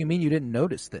movie. What do you mean you didn't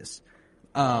notice this?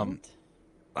 Like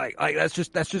that's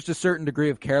just a certain degree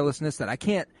of carelessness that I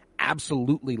can't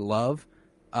absolutely love.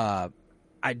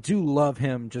 I do love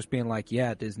him just being like,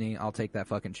 yeah, Disney, I'll take that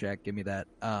fucking check, give me that.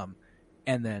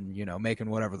 And then, you know, making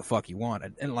whatever the fuck you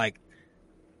wanted. And like,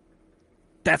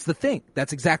 that's the thing.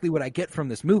 That's exactly what I get from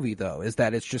this movie, though, is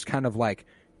that it's just kind of like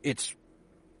it's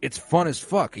fun as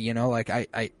fuck. You know, like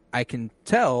I can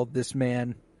tell this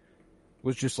man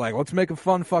was just like, let's make a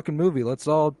fun fucking movie. Let's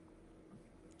all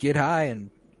get high and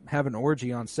have an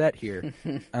orgy on set here.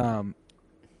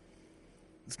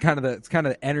 It's kind of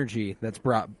the energy that's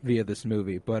brought via this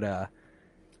movie. But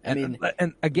and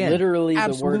again, literally the word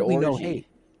absolutely orgy. no hate.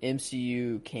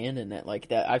 MCU canon like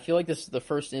that. I feel like this is the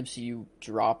first MCU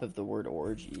drop of the word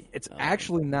orgy. It's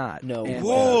actually not. No. And,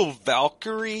 Whoa,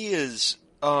 Valkyrie is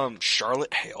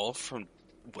Charlotte Hale from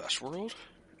Westworld.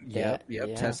 Yep, Yeah.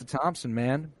 Tessa Thompson,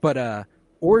 man. But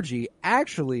orgy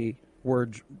actually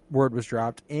word was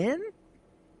dropped in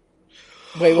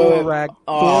Wait. Thor Ragnarok.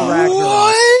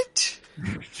 What?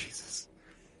 Jesus.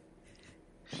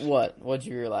 What? What'd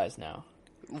you realize now?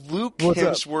 Luke What's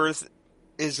up? Hemsworth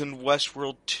is in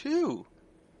Westworld too.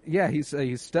 Yeah, he's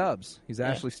Stubbs. He's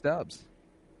Ashley Stubbs.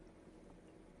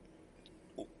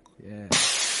 Yeah.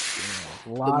 A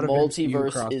lot The of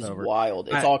multiverse MCU is crossover. wild.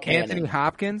 It's all canon. Anthony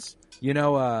Hopkins, you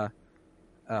know,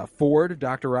 Ford,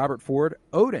 Dr. Robert Ford,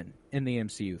 Odin in the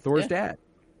MCU, Thor's dad.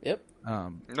 Yep.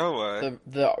 No way.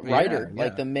 The writer, yeah.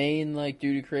 like the main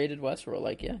dude who created Westworld.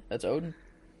 Like, yeah, that's Odin.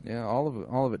 Yeah, all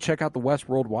of it. Check out the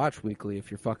Westworld Watch Weekly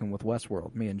if you're fucking with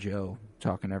Westworld. Me and Joe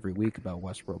talking every week about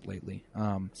Westworld lately.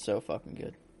 So fucking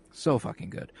good. So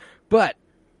fucking good. But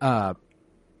I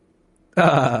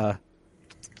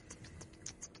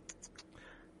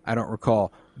don't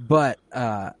recall. But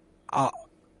I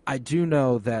do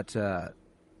know that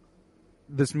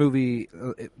this movie,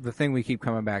 the thing we keep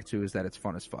coming back to is that it's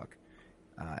fun as fuck,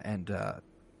 and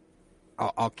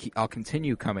I'll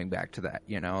continue coming back to that.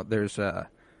 You know, there's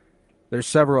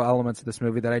several elements of this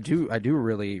movie that I do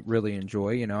really really enjoy.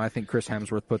 You know, I think Chris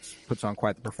Hemsworth puts on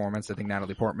quite the performance. I think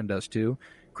Natalie Portman does too.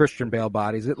 Christian Bale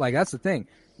bodies it. Like, that's the thing.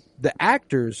 The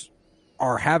actors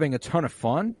are having a ton of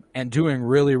fun and doing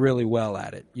really really well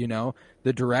at it. You know,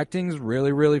 the directing's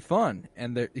really really fun,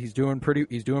 and he's doing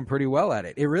pretty well at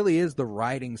it. It really is the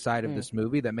writing side of this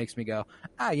movie that makes me go,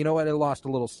 you know what? It lost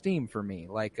a little steam for me.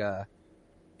 Like,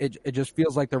 it just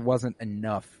feels like there wasn't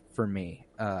enough for me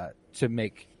to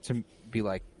be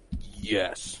like,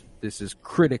 yes, this is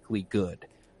critically good.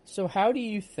 So how do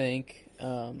you think,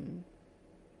 Kevin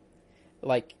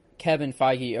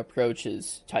Feige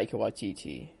approaches Taika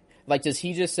Waititi? Like, does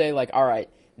he just say, like, all right,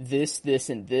 this,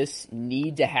 and this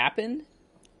need to happen?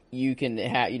 You can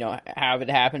have it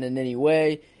happen in any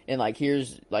way, and like,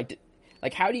 here's like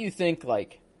how do you think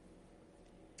like?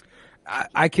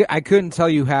 I couldn't tell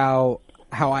you how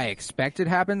I expect it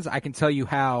happens. I can tell you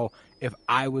how, if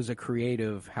I was a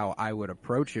creative, how I would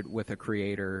approach it with a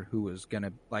creator who was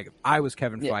gonna, like, if I was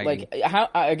Kevin Feige. Like, how,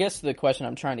 I guess the question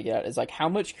I'm trying to get at is, like, how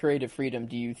much creative freedom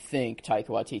do you think Taika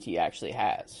Waititi actually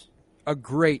has? A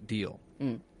great deal.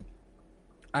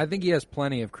 I think he has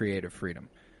plenty of creative freedom.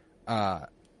 I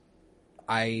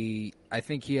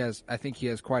think he has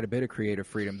quite a bit of creative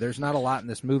freedom. There's not a lot in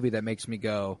this movie that makes me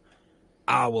go,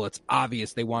 well, it's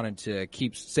obvious they wanted to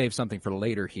save something for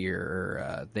later here,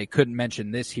 or they couldn't mention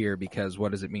this here because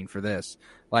what does it mean for this?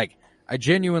 Like, I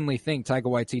genuinely think Taika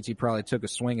Waititi probably took a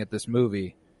swing at this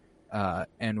movie,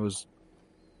 and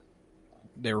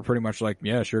they were pretty much like,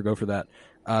 yeah, sure, go for that.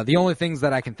 The only things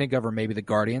that I can think of are maybe the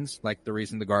Guardians. Like, the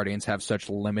reason the Guardians have such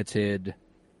limited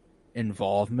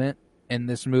involvement in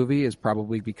this movie is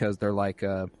probably because they're like,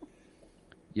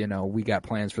 we got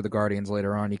plans for the Guardians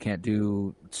later on. You can't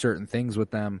do certain things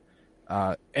with them.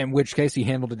 In which case, he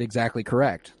handled it exactly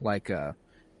correct. Like,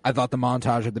 I thought the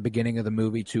montage at the beginning of the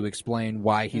movie to explain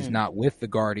why he's not with the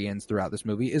Guardians throughout this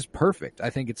movie is perfect. I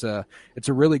think it's a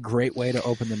really great way to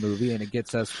open the movie, and it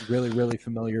gets us really, really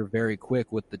familiar very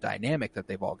quick with the dynamic that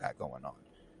they've all got going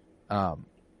on.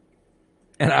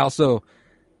 And also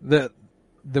the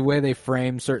way they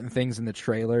frame certain things in the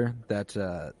trailer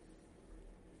that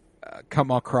come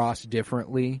across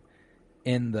differently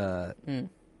in the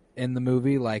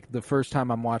movie. Like, the first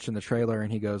time I'm watching the trailer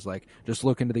and he goes like, just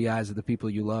look into the eyes of the people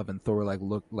you love, and Thor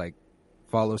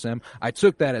follows him. I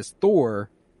took that as Thor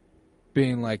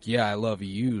being like, yeah, I love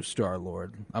you,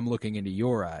 Star-Lord. I'm looking into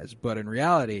your eyes. But in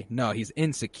reality, no, he's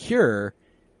insecure.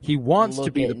 He wants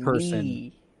to be the person.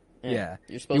 Me. Yeah.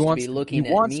 You're supposed to be looking at me.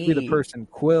 He wants to be the person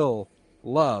Quill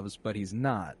loves, but he's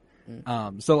not.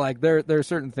 So like, there are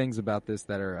certain things about this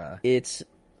that are it's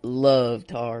love,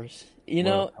 Tars.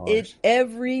 It's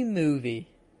every movie,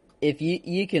 if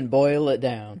you can boil it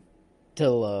down to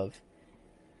love.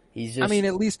 He's just, I mean,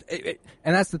 at least,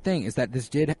 and that's the thing, is that this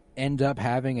did end up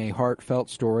having a heartfelt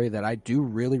story that I do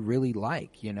really, really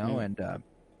like, and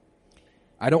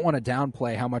I don't want to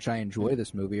downplay how much I enjoy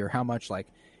this movie, or how much, like,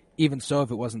 even so,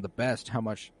 if it wasn't the best, how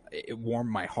much it warmed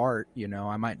my heart. You know,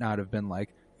 I might not have been like,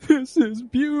 this is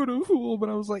beautiful, but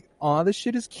I was like, aw, this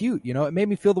shit is cute. You know, it made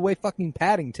me feel the way fucking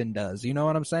Paddington does. You know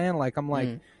what I'm saying? Like, I'm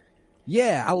like,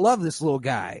 yeah, I love this little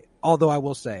guy. Although I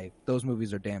will say those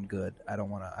movies are damn good. I don't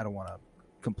want to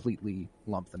completely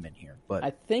lump them in here, but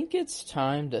I think it's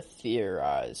time to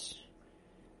theorize.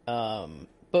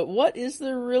 But what is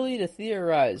there really to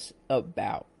theorize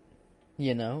about?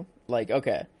 You know? Like,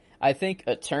 okay, I think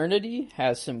Eternity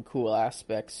has some cool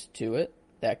aspects to it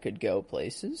that could go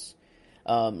places.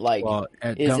 Like, well,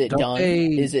 is it done?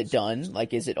 Is it done?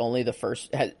 Like, is it only the first?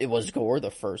 It was Gore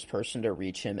the first person to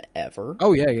reach him ever?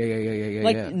 Oh yeah.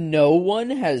 Like, no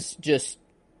one has just.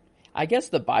 I guess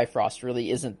the Bifrost really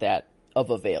isn't that of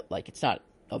avail. Like, it's not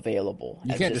available.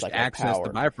 You as can't just like access the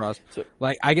Bifrost. So,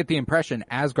 like, I get the impression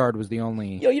Asgard was the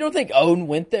only. Yo, you don't think Odin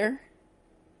went there?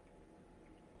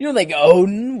 You don't think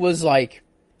Odin was like,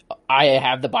 I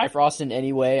have the Bifrost in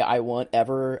any way I want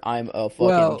ever. I'm a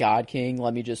fucking god king.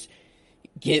 Let me just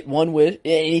get one with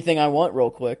anything I want real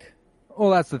quick.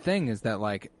 Well, that's the thing is that,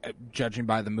 like, judging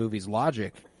by the movie's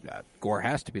logic, Gore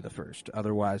has to be the first.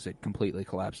 Otherwise, it completely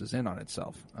collapses in on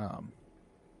itself.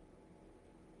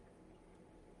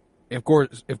 If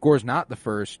Gore's not the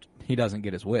first, he doesn't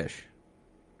get his wish.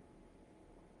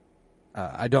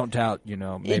 I don't doubt, you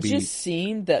know, maybe... It just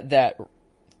seemed that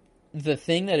the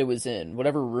thing that it was in,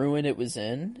 whatever ruin it was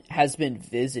in, has been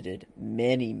visited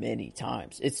many, many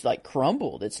times. It's, like,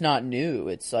 crumbled. It's not new.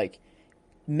 It's, like,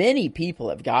 many people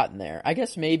have gotten there. I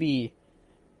guess maybe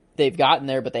they've gotten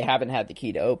there, but they haven't had the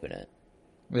key to open it.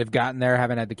 They've gotten there,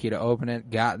 haven't had the key to open it,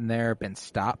 gotten there, been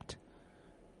stopped.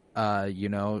 You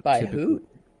know... By who?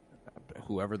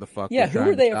 Whoever the fuck. Yeah, who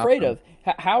are they afraid of?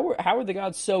 How are the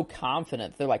gods so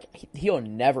confident? They're like, he'll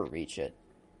never reach it.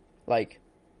 Like,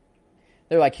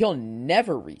 they're like, he'll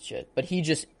never reach it, but he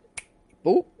just,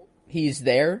 boop, he's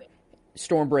there,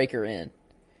 Stormbreaker in.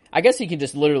 I guess he can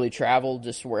just literally travel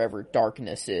just wherever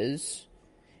darkness is,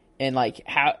 and like,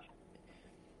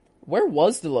 where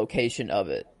was the location of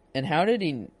it, and how did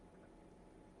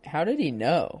he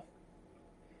know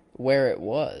where it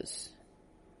was?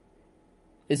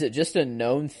 Is it just a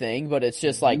known thing, but it's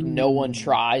just like no one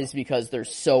tries because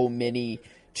there's so many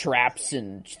traps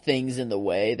and things in the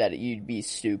way that you'd be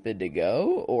stupid to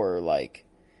go? Or like...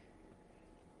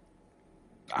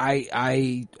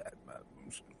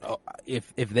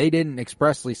 If they didn't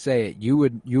expressly say it, you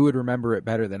would remember it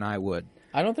better than I would.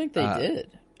 I don't think they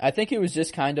did. I think it was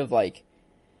just kind of like,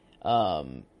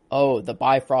 the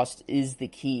Bifrost is the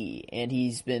key, and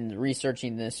he's been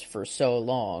researching this for so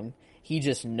long. He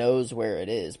just knows where it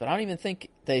is. But I don't even think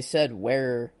they said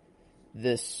where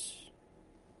this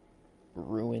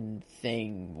ruined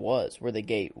thing was, where the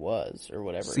gate was, or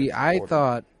whatever. See, I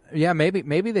thought, yeah,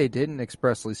 maybe they didn't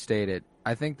expressly state it.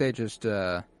 I think they just,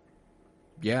 I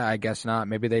guess not.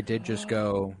 Maybe they did just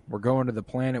go, we're going to the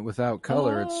planet without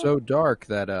color. It's so dark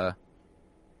that,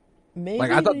 maybe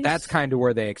like, I thought that's kind of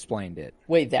where they explained it.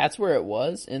 Wait, that's where it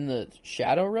was? In the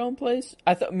Shadow Realm place?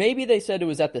 I thought maybe they said it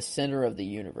was at the center of the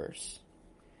universe.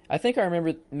 I think I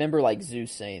remember like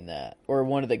Zeus saying that, or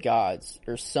one of the gods,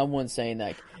 or someone saying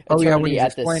that eternity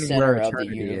at the center of the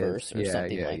universe, or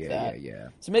something like that. Yeah.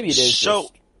 So maybe it is. So,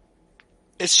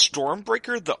 is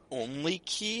Stormbreaker the only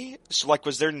key? So, like,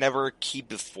 was there never a key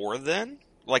before then?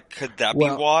 Like, could that be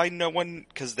why no one?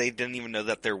 Because they didn't even know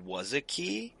that there was a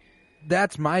key.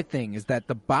 That's my thing, is that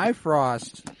the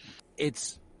Bifrost,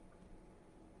 it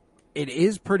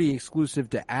is pretty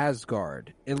exclusive to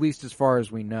Asgard, at least as far as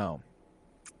we know.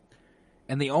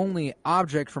 And the only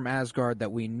object from Asgard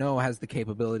that we know has the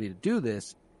capability to do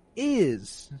this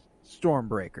is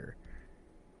Stormbreaker.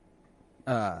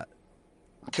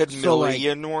 Could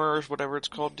Mjolnir, or whatever it's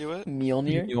called, do it?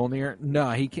 Mjolnir? No,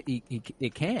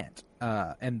 it can't.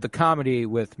 And the comedy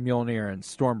with Mjolnir and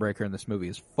Stormbreaker in this movie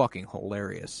is fucking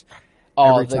hilarious.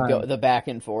 Oh, the back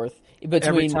and forth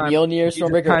between Mjolnir,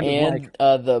 Stormbreaker,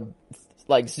 and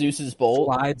the Zeus's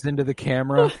bolt slides into the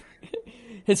camera.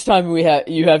 It's time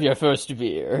you have your first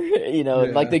beer,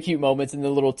 like the cute moments and the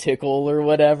little tickle or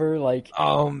whatever. Like,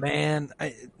 oh man,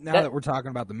 now that we're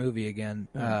talking about the movie again,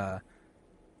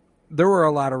 there were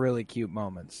a lot of really cute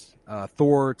moments.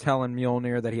 Thor telling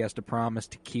Mjolnir that he has to promise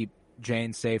to keep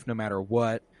Jane safe no matter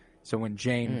what. So when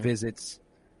Jane visits,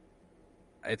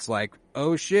 it's like,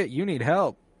 oh shit, you need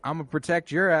help. I'm gonna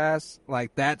protect your ass.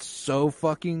 Like, that's so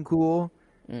fucking cool.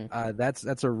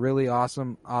 That's a really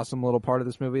awesome little part of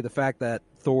this movie. The fact that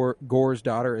Gore's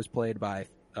daughter is played by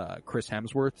Chris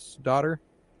Hemsworth's daughter.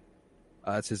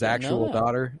 It's his I actual know that.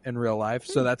 daughter in real life.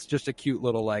 So that's just a cute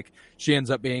little, like, she ends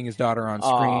up being his daughter on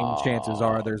screen. Chances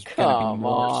are there's going to be Come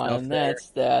more stuff on, there.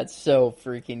 that's so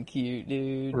freaking cute,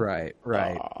 dude. Right.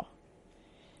 Aw.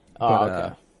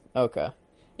 But, Okay.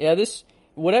 Yeah, this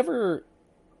whatever.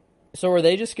 So are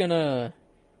they just gonna,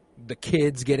 the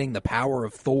kids getting the power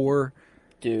of Thor,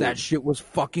 dude? that shit was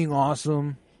fucking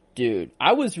awesome. Dude,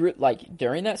 I was like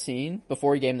during that scene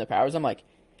before he gave him the powers. I'm like,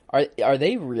 are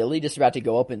they really just about to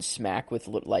go up and smack with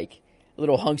like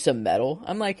little hunks of metal?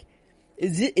 I'm like,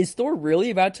 is Thor really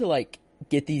about to like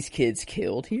get these kids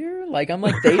killed here? Like, I'm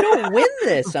like, they don't win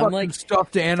this. I'm Fucking like,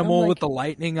 stuffed animal I'm like- with the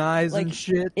lightning eyes like, and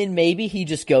shit. and maybe he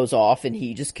just goes off and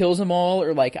he just kills them all,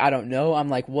 or like I don't know. I'm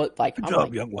like, what? Like, Good I'm job,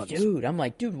 like, young ones. dude. I'm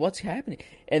like, dude, what's happening?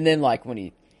 And then like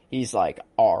when he's like,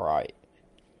 all right,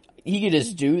 he could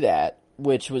just do that,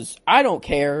 which was I don't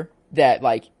care that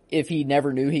like if he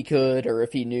never knew he could, or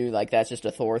if he knew like that's just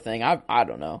a Thor thing. I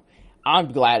don't know.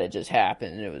 I'm glad it just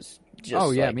happened. And it was just.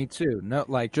 Oh yeah, like, me too. No,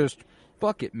 like just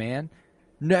fuck it, man.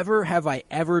 Never have I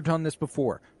ever done this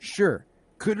before. Sure,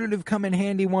 could it have come in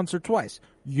handy once or twice?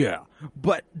 Yeah,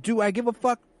 but do I give a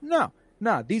fuck? No,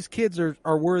 nah. These kids are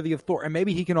worthy of Thor, and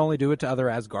maybe he can only do it to other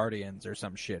Asgardians or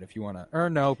some shit if you want to. Or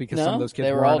no, because some of those kids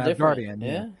they were were all on different. Asgardian.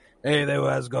 Yeah. Hey, they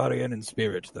were Asgardian in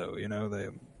spirit, though. You know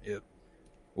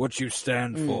what you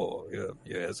stand for. You're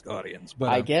Asgardians. But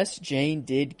I guess Jane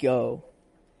did go.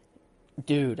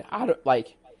 Dude, I don't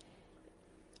like.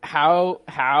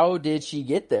 How did she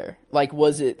get there? Like,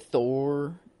 was it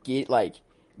Thor that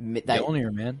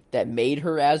Mjolnir, man. that made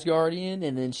her Asgardian,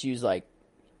 and then she was like,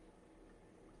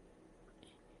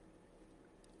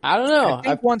 I don't know.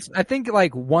 I think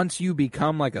once you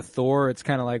become like a Thor, it's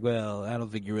kind of like, well, I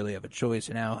don't think you really have a choice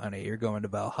now, honey. You're going to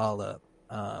Valhalla.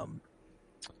 I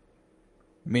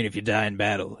mean, if you die in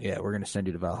battle, yeah, we're going to send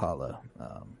you to Valhalla.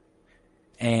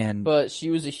 But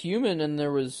she was a human, and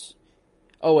there was.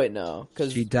 Oh wait, no,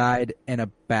 because she died in a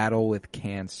battle with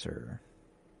cancer.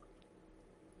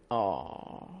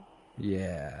 Oh.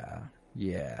 Yeah.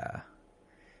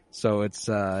 So it's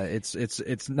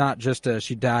not just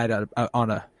she died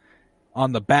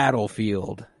on the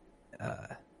battlefield.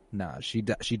 No, she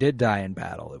did die in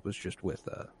battle. It was just with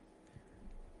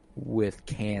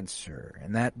cancer,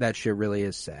 and that shit really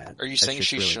is sad. Are you That saying shit's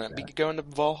she really shouldn't be sad. going to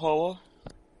Valhalla?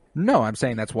 No, I'm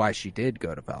saying that's why she did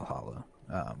go to Valhalla.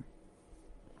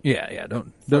 Yeah.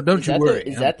 Don't you worry.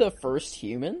 Is that the first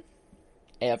human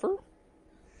ever?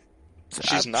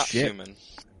 She's not Shit. human.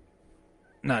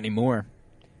 Not anymore.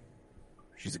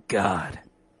 She's a god.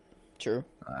 True.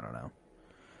 I don't know.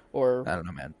 Or I don't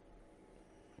know, man.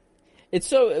 it's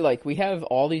so like we have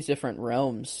all these different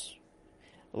realms,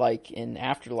 like in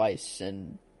afterlives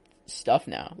and stuff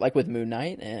now, like with Moon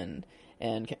Knight and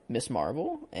Miss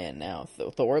Marvel, and now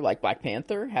Thor, like Black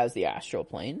Panther has the astral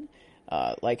plane.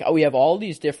 We have all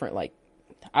these different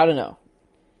I don't know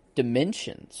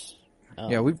dimensions.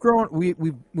 Yeah, we've grown.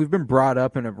 We've been brought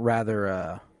up in a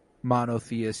rather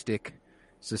monotheistic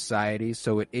society,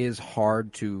 so it is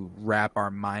hard to wrap our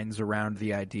minds around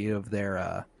the idea of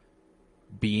there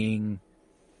being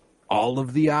all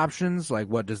of the options. Like,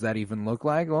 what does that even look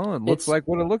like? Well, it looks like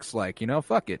what it looks like.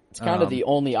 Fuck it. It's kind of the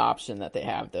only option that they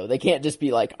have, though. They can't just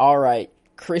be like, all right,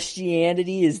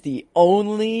 Christianity is the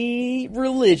only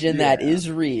religion that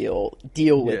is real.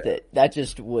 Deal with it. That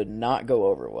just would not go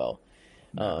over well.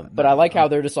 But I like how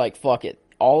they're just like, fuck it.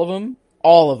 All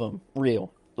of them,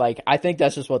 real. Like, I think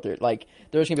that's just what they're like.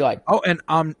 They're just gonna be like, oh, and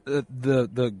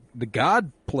the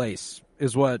God place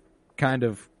is what kind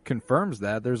of confirms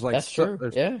that. There's like that's true.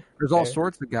 There's all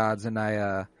sorts of gods, and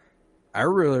I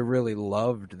really really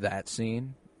loved that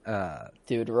scene.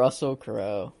 Dude, Russell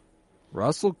Crowe.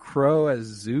 Russell Crowe as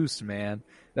Zeus, man.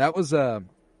 That was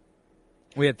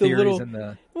we had theories in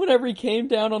the whenever he came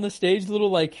down on the stage,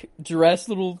 little dress,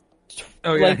 little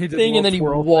he did thing, and then he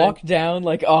walked down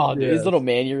dude, his Yes. little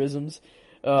mannerisms.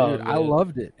 Oh, dude, I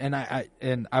loved it, and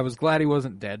I was glad he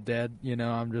wasn't dead.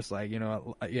 I'm just like,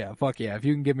 yeah, fuck yeah. If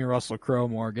you can give me Russell Crowe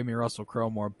more, give me Russell Crowe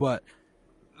more. But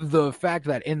the fact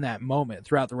that in that moment,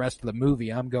 throughout the rest of the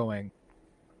movie, I'm going,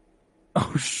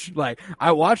 oh,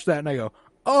 I watched that and I go,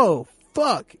 oh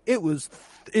fuck,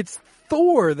 it's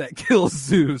Thor that kills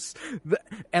Zeus.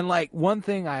 And one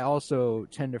thing I also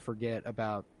tend to forget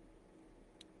about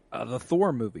the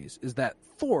Thor movies is that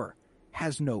Thor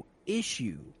has no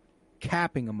issue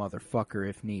capping a motherfucker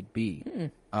if need be.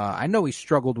 I know he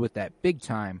struggled with that big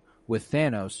time with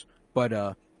Thanos, but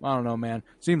I don't know, man.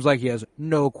 Seems like he has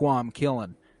no qualm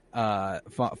killing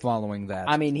following that.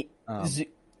 I mean,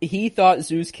 he thought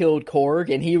Zeus killed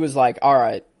Korg, and he was like, all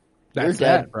right, that's you're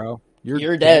dead, bro.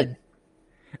 You're dead.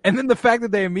 And then the fact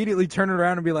that they immediately turn it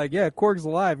around and be like, yeah, Korg's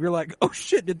alive. You're like, oh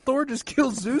shit, did Thor just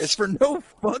kill Zeus for no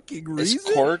fucking reason?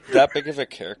 Is Korg that big of a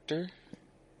character?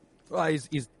 Well,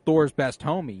 he's Thor's best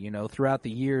homie, you know, throughout the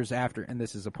years after, and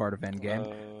this is a part of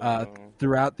Endgame,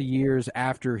 throughout the years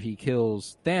after he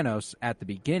kills Thanos at the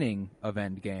beginning of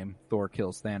Endgame, Thor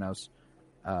kills Thanos,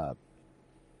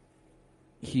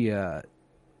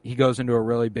 he goes into a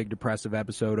really big depressive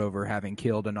episode over having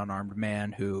killed an unarmed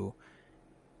man who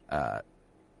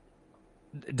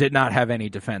did not have any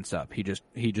defense up. He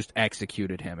just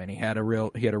executed him, and he had a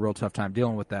real tough time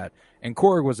dealing with that. And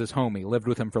Korg was his homie, lived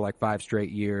with him for like 5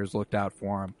 straight years, looked out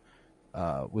for him,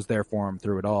 was there for him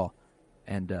through it all.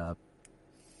 And an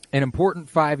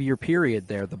important 5-year period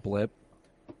there, the blip.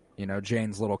 You know,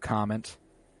 Jane's little comment.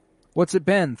 What's it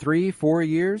been? 3-4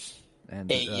 years? And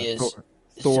 8 years.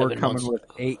 Thor 7 coming months. with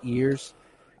 8 years.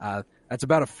 That's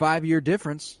about a 5-year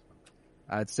difference.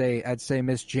 I'd say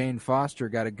Miss Jane Foster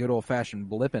got a good old fashioned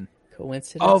blipping.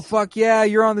 Coincidence? Oh fuck yeah!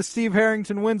 You're on the Steve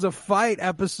Harrington wins a fight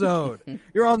episode.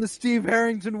 You're on the Steve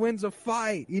Harrington wins a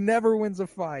fight. He never wins a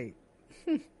fight.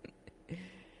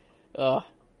 Nah,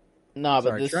 Sorry,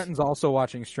 but this. Trenton's also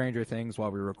watching Stranger Things while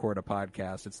we record a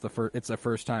podcast. It's the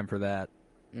first time for that.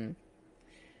 Wait,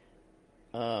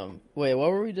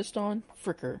 what were we just on?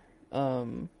 Fricker.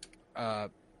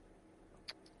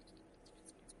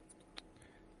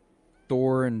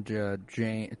 Thor and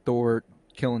Jane. Thor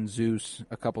killing Zeus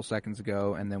a couple seconds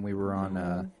ago, and then we were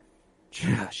on.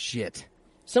 Shit.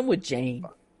 Something with Jane.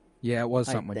 Yeah, it was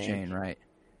I something with think. Jane, right?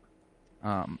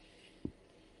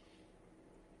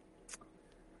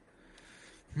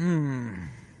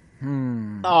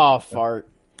 Oh, fart.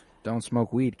 Don't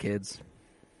smoke weed, kids.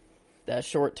 That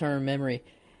short-term memory.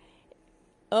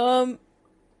 Oh,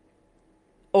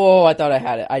 I thought I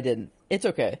had it. I didn't. It's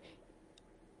okay.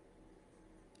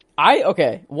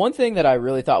 One thing that I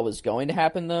really thought was going to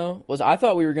happen, though, was I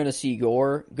thought we were going to see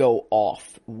Gore go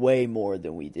off way more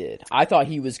than we did. I thought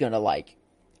he was going to,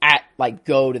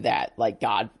 go to that,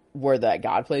 God, where that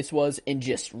God place was, and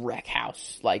just wreck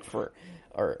house, or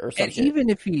something. And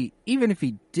even if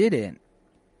he didn't,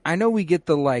 I know we get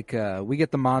the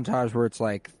montage where it's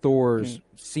like Thor's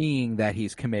seeing that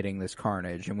he's committing this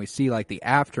carnage, and we see like the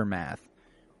aftermath,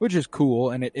 which is cool,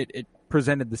 and it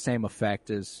presented the same effect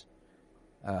as,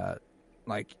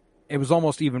 it was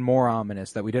almost even more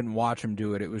ominous that we didn't watch him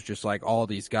do it. It was just like all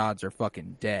these gods are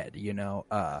fucking dead, you know.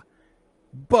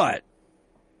 But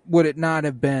would it not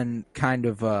have been kind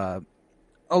of a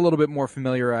little bit more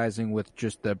familiarizing with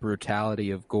just the brutality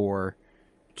of Gore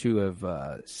to have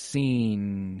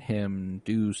seen him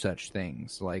do such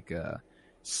things, like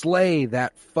slay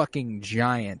that fucking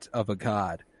giant of a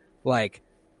god? Like,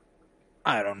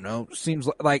 I don't know, seems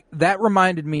like that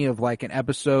reminded me of like an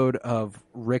episode of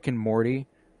Rick and Morty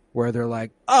where they're like,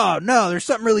 oh no, there's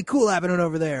something really cool happening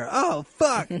over there. Oh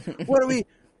fuck, what are we?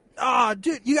 Oh,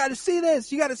 dude, you got to see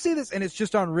this. You got to see this. And it's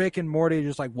just on Rick and Morty,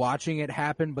 just like watching it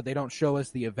happen, but they don't show us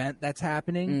the event that's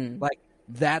happening. Like,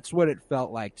 that's what it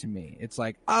felt like to me. It's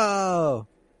like, oh,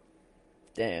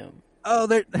 Damn.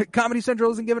 oh, Comedy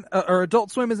Central isn't giving, or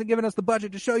Adult Swim isn't giving us the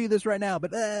budget to show you this right now,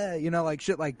 but like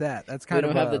shit like that. That's We kind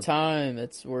don't of have the time.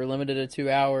 We're limited to 2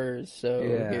 hours, so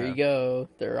Yeah. here you go.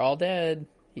 They're all dead.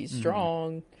 He's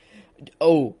strong.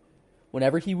 Oh,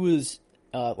 whenever he was,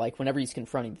 whenever he's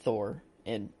confronting Thor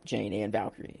and Jane and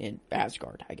Valkyrie in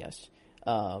Asgard, I guess,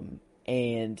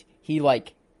 and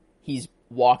he's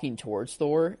walking towards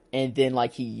Thor, and then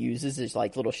he uses his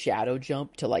little shadow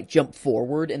jump to jump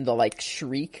forward and the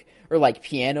shriek or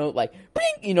piano bling,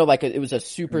 it was a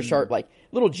super sharp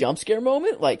little jump scare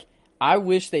moment. I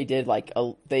wish they did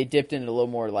they dipped into a little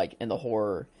more in the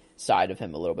horror side of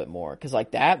him a little bit more, because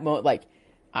that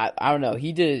I don't know,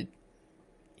 he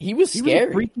was scary. He was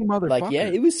a freaky motherfucker. Yeah,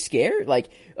 it was scary.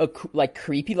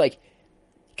 Creepy.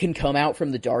 Can come out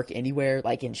from the dark anywhere.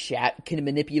 And can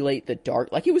manipulate the dark.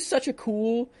 It was such a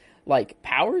cool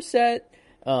power set.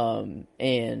 And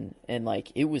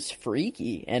it was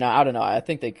freaky. And I don't know. I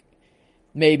think they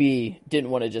maybe didn't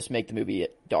want to just make the movie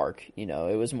dark.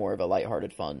 It was more of a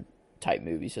lighthearted, fun type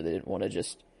movie. So they didn't want to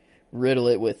just riddle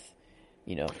it with.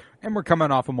 And we're coming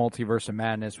off a Multiverse of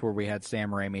Madness where we had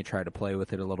Sam Raimi try to play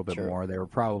with it a little bit more. They were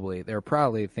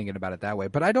probably thinking about it that way.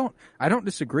 But I don't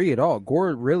disagree at all.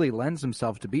 Gore really lends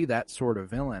himself to be that sort of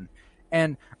villain.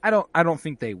 And I don't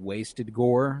think they wasted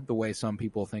Gore the way some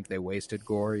people think they wasted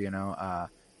Gore,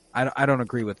 I don't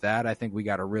agree with that. I think we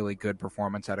got a really good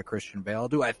performance out of Christian Bale.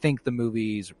 Do I think the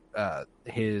movie's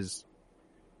his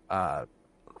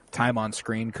time on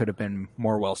screen could have been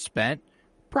more well spent?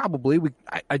 Probably.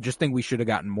 I just think we should have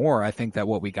gotten more. I think that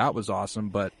what we got was awesome,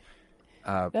 but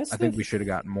I think we should have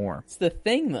gotten more. It's the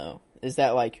thing, though. is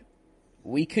that, like,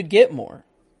 we could get more.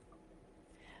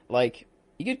 Like,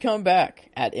 you could come back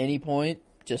at any point,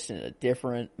 just in a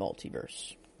different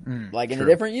multiverse. Like, in a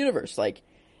different universe. Like,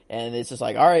 and it's just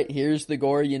like, all right, here's the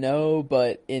Gorr you know,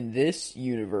 but in this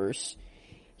universe,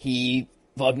 he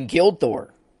fucking killed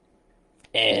Thor.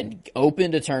 And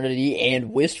opened eternity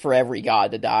and wished for every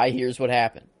god to die. Here's what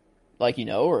happened. Like, you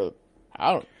know, or,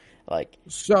 I don't, like.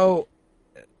 So,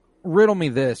 riddle me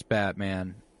this,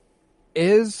 Batman.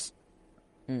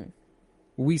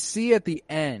 We see at the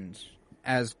end,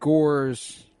 as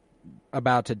Gorr's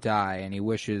about to die and he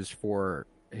wishes for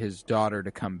his daughter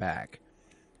to come back,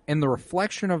 in the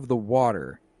reflection of the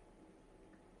water,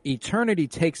 eternity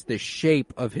takes the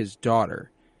shape of his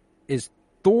daughter. Is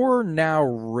Thor now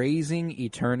raising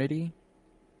eternity?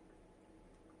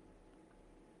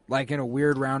 Like, in a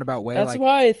weird roundabout way? That's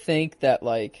why I think that,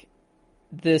 like,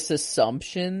 this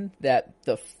assumption that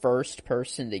the first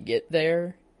person to get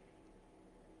there,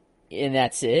 and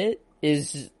that's it,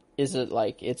 is it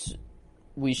like, it's,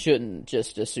 we shouldn't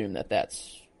just assume that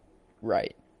that's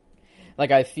right.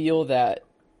 Like, I feel that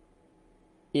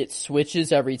it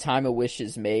switches every time a wish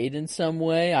is made in some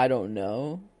way. I don't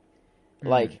know.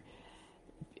 Like,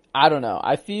 I don't know.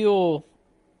 I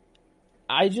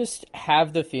just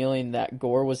have the feeling that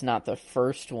Gorr was not the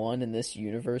first one in this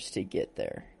universe to get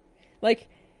there. Like,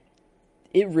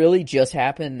 it really just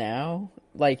happened now.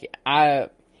 Like,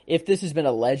 if this has been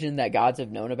a legend that gods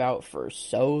have known about for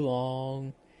so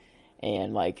long,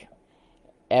 and, like,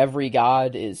 every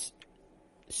god is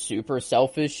super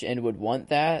selfish and would want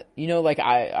that, you know, like,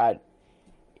 I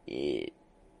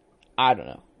don't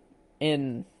know.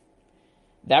 And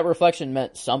that reflection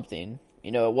meant something.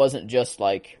 You know, it wasn't just,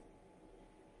 like,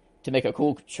 to make a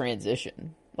cool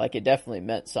transition. Like, it definitely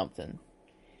meant something.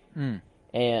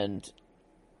 And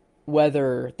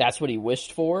whether that's what he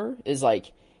wished for is,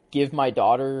 like, give my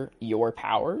daughter your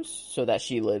powers so that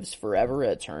she lives forever,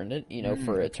 eternity, you know,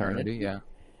 for eternity. Yeah.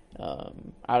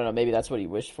 I don't know, maybe that's what he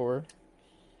wished for.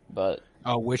 But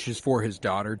wishes for his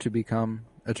daughter to become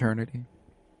eternity.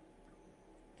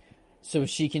 So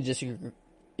she can just,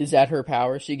 is that her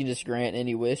power? She can just grant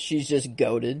any wish. She's just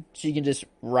goated. She can just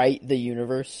write the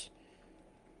universe.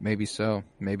 Maybe so.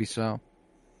 Maybe so.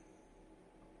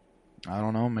 I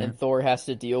don't know, man. And Thor has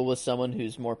to deal with someone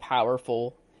who's more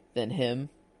powerful than him.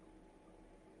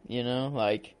 You know,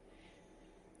 like,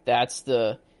 that's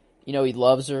the, you know, he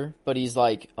loves her, but he's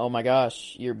like, oh my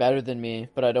gosh, you're better than me,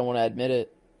 but I don't want to admit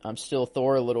it. I'm still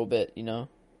Thor a little bit, you know?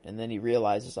 And then he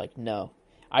realizes, like, no,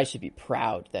 I should be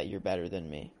proud that you're better than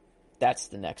me. That's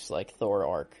the next, like, Thor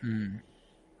arc. Maybe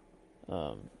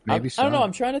so. I don't know,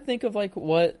 I'm trying to think of, like,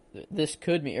 what this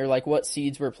could mean, or, like, what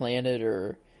seeds were planted,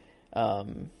 or,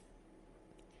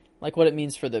 like, what it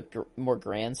means for the more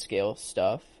grand scale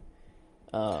stuff.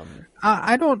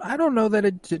 I don't know that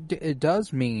it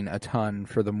does mean a ton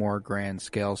for the more grand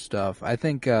scale stuff. I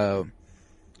think it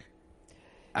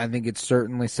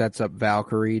certainly sets up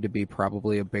Valkyrie to be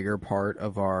probably a bigger part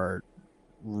of our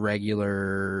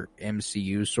regular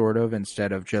MCU, sort of,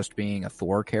 instead of just being a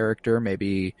Thor character,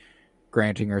 maybe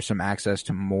granting her some access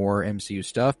to more MCU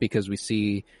stuff, because we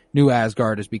see New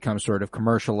Asgard has become sort of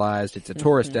commercialized. It's a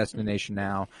tourist destination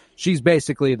now. She's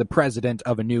basically the president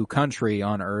of a new country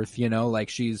on Earth, you know, like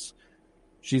she's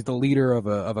the leader of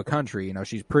a country, you know,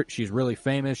 she's really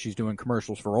famous. She's doing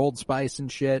commercials for Old Spice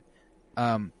and shit.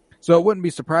 So it wouldn't be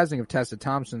surprising if Tessa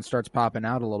Thompson starts popping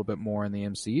out a little bit more in the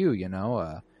MCU, you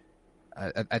know.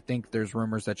 I think there's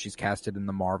rumors that she's casted in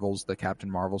the Marvels, the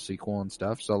Captain Marvel sequel and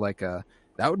stuff. So, like,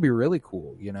 that would be really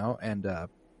cool, you know. And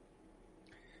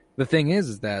the thing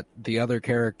is that the other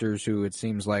characters who it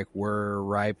seems like were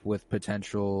ripe with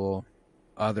potential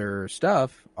other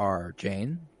stuff are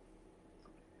Jane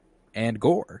and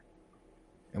Gorr.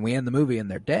 And we end the movie and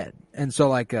they're dead. And so,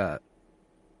 like,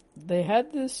 they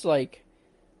had this, like,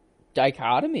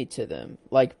 dichotomy to them.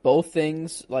 Like, both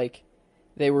things, like,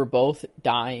 they were both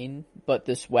dying, but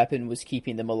this weapon was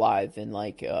keeping them alive and,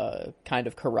 like, kind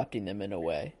of corrupting them in a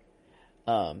way.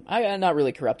 I'm not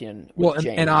really corrupting with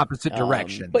Jane. In opposite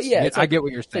directions. But yeah, I get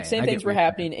what you're saying. Like, same things were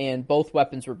happening, and both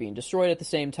weapons were being destroyed at the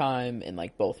same time, and,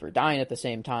 like, both were dying at the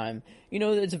same time. You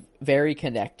know, it's very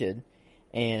connected.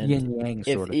 And yin-yang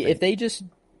sort of thing. If they just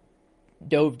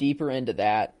dove deeper into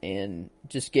that and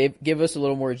just give us a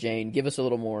little more Jane, give us a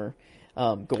little more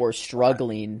Gorr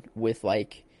struggling with,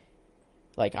 like,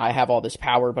 I have all this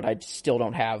power, but I still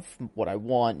don't have what I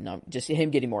want. And just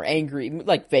him getting more angry,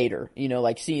 like Vader, you know,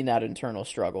 like seeing that internal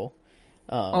struggle.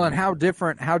 And how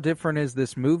different is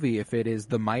this movie if it is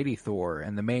the mighty Thor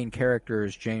and the main character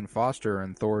is Jane Foster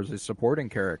and Thor is a supporting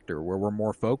character, where we're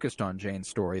more focused on Jane's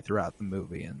story throughout the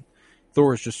movie, and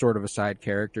Thor is just sort of a side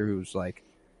character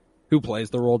who plays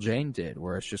the role Jane did,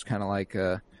 where it's just kind of like,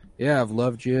 yeah, I've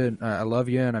loved you, and I love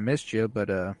you, and I missed you, but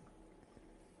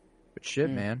shit,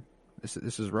 man, this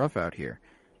is rough out here.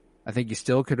 I think you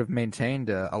still could have maintained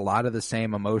a lot of the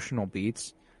same emotional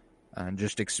beats and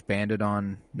just expanded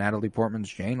on Natalie Portman's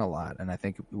Jane a lot, and I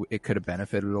think it could have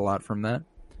benefited a lot from that.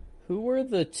 Who were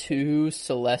the two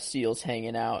Celestials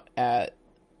hanging out at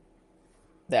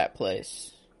that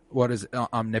place? What is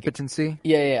Omnipotency?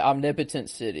 Yeah, Omnipotent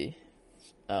City.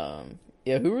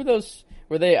 Yeah, who were those?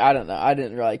 Were they? I don't know. I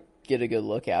didn't really get a good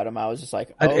look at them. I was just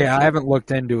like, oh, I haven't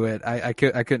looked into it. I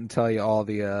couldn't tell you all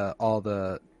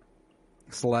the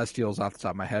Celestials off the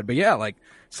top of my head, but yeah, like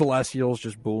Celestials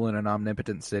just booling an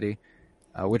Omnipotent City,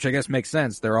 which I guess makes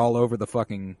sense. They're all over the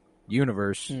fucking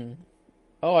universe.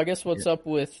 Oh, I guess what's up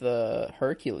with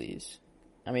Hercules?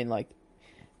 I mean, like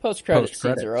post-credit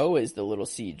scenes are always the little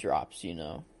seed drops, you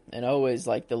know, and always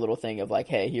like the little thing of like,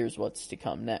 hey, here's what's to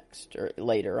come next or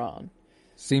later on.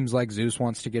 Seems like Zeus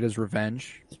wants to get his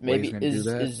revenge. Maybe is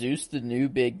Zeus the new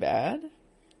big bad?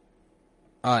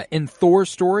 In Thor's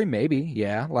story, maybe,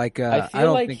 yeah. Like I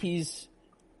feel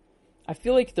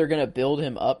like they're gonna build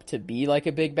him up to be like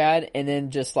a big bad, and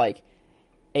then just like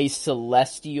a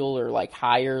celestial or like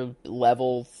higher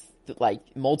level like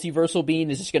multiversal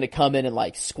being is just gonna come in and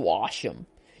like squash him,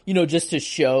 you know, just to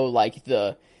show like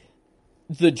the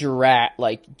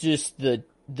like just the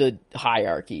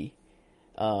hierarchy.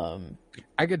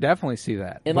 I could definitely see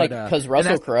that, and like because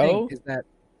Russell Crowe is that.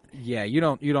 Yeah, you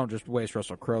don't just waste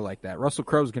Russell Crowe like that. Russell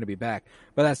Crowe's going to be back,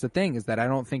 but that's the thing is that I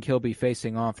don't think he'll be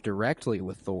facing off directly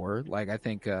with Thor. Like I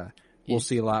think we'll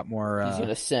see a lot more. He's going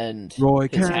to send Roy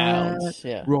his Kent, hounds.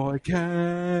 Yeah. Roy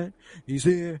Kent, he's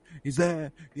here, he's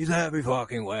there, he's every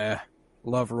fucking where.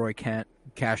 Love Roy Kent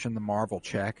cashing the Marvel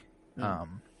check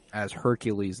as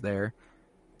Hercules there.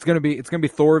 It's gonna be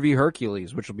Thor v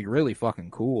Hercules, which will be really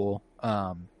fucking cool.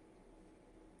 I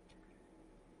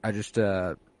just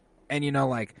and you know,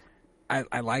 like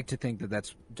I like to think that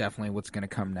that's definitely what's going to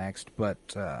come next, but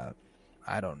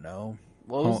I don't know.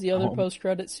 What was the other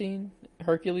post-credit scene?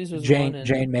 Hercules was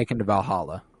Jane making to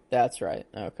Valhalla. That's right.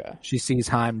 Okay. She sees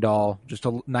Heimdall. Just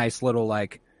a nice little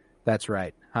like. That's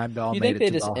right. Heimdall. You made think it they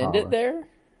to just Valhalla. end it there?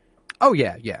 Oh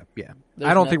yeah.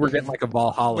 I don't think we're getting like a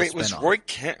Valhalla. Wait, spin-off. was Roy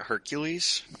Kent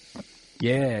Hercules?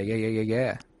 Yeah.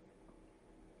 That'll,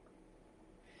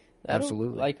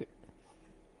 Absolutely. Like.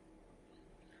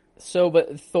 So,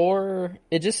 but Thor,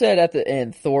 it just said at the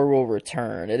end, Thor will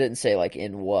return. It didn't say, like,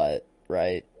 in what,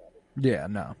 right? Yeah,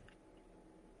 no.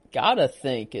 Gotta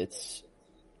think it's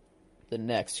the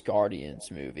next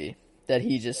Guardians movie. That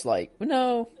he just, like,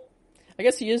 no. I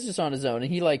guess he is just on his own,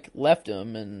 and he, like, left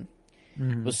him and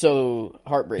was so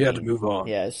heartbreaking. He had to move on.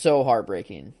 Yeah, so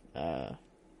heartbreaking. Yeah,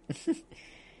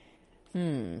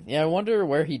 I wonder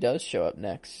where he does show up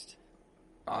next.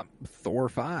 Thor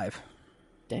 5.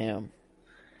 Damn.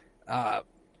 I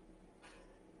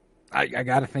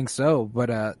gotta think so, but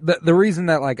the reason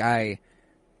that like I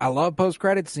love post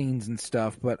credit scenes and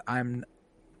stuff, but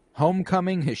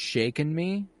Homecoming has shaken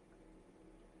me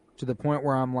to the point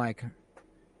where I'm like,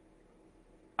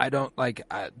 I don't like.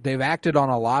 They've acted on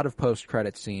a lot of post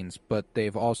credit scenes, but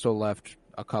they've also left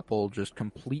a couple just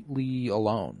completely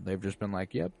alone. They've just been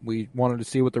like, "Yep, we wanted to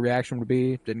see what the reaction would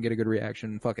be. Didn't get a good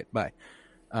reaction. Fuck it, bye."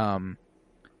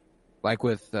 Like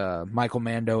with Michael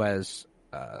Mando as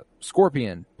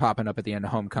Scorpion popping up at the end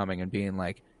of Homecoming and being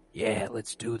like, "Yeah,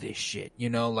 let's do this shit," you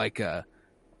know, like and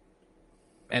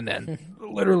then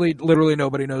literally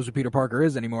nobody knows who Peter Parker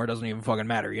is anymore. It doesn't even fucking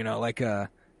matter, you know, like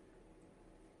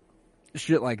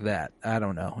shit like that. I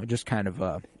don't know. It just kind of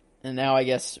And now I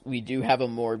guess we do have a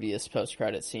Morbius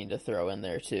post-credit scene to throw in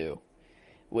there too,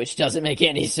 which doesn't make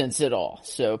any sense at all.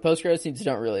 So post-credit scenes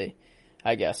don't really,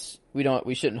 I guess,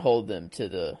 we shouldn't hold them to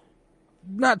the.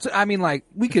 I mean, like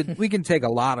we can take a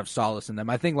lot of solace in them.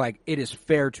 I think like it is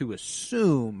fair to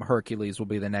assume Hercules will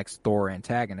be the next Thor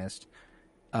antagonist.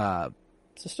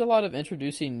 It's just a lot of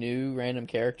introducing new random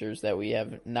characters that we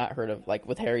have not heard of, like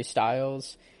with Harry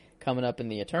Styles coming up in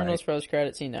the Eternals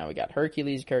post-credit scene. Now we got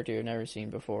Hercules, character you've never seen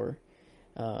before.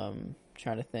 Trying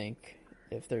to think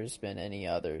if there's been any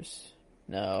others.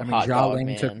 No, I mean, Hot Dog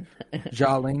Man.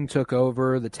 Jia Ling took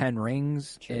over the Ten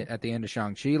Rings at the end of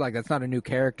Shang-Chi. Like, that's not a new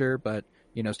character, but,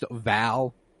 you know, still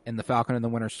Val in The Falcon and the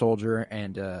Winter Soldier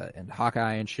and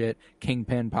Hawkeye and shit.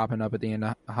 Kingpin popping up at the end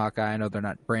of Hawkeye. I know they're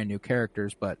not brand new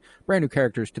characters, but brand new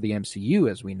characters to the MCU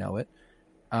as we know it.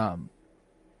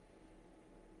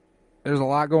 There's a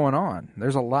lot going on.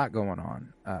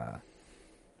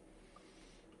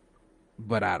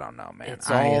 But I don't know, man. It's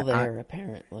all there,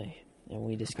 apparently. And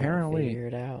we just gotta figure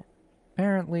it out.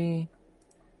 Apparently.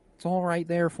 all right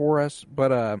there for us.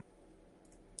 But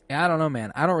yeah, I don't know,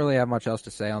 man. I don't really have much else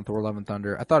to say on Thor: Love and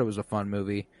Thunder. I thought it was a fun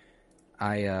movie.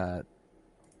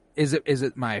 Is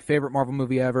it my favorite Marvel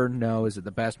movie ever? No. Is it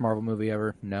the best Marvel movie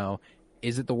ever? No.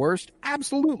 Is it the worst?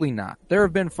 Absolutely not. There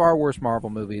have been far worse Marvel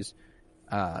movies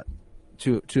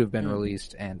to have been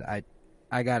released, and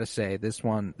I gotta say this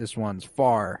one's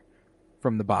far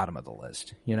from the bottom of the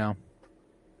list. You know.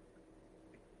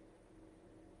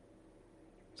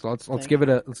 So let's give it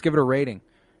a rating.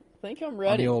 I think I'm On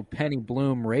ready. the old Penny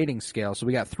Bloom rating scale. So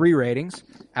we got 3 ratings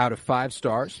out of 5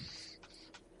 stars.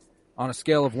 On a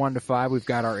scale of 1 to 5, we've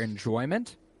got our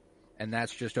enjoyment, and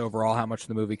that's just overall how much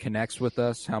the movie connects with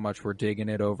us, how much we're digging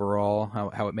it overall,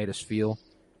 how it made us feel.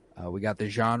 We got the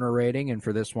genre rating, and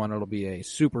for this one, it'll be a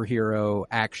superhero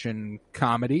action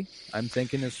comedy. I'm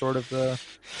thinking is sort of the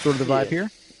vibe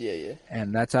here. Yeah.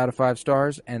 And that's out of 5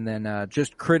 stars. And then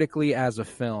just critically as a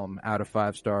film, out of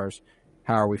 5 stars,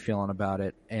 how are we feeling about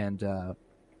it? And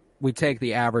we take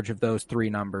the average of those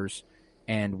 3 numbers,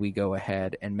 and we go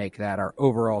ahead and make that our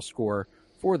overall score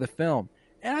for the film.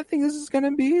 And I think this is going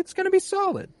to be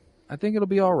solid. I think it'll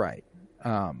be all right.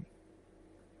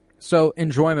 So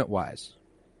enjoyment wise,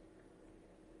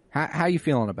 how you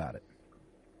feeling about it?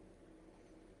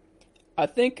 I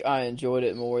think I enjoyed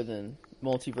it more than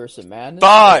Multiverse of Madness.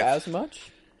 5! As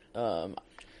much.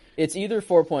 It's either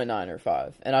 4.9 or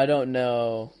 5, and I don't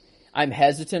know. I'm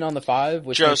hesitant on the 5,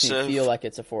 which makes Joseph, me feel like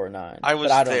it's a 4 or 9. I was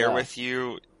but I don't there know. with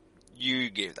you. You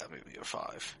gave that movie a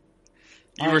 5.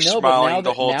 You I were know, but smiling now the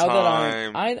that- whole now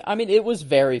time. that I mean, it was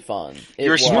very fun. It You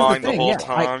were was. smiling the thing, whole yeah,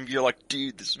 time. You're like,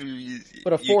 dude, this movie is...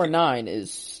 But a 4.9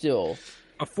 is still.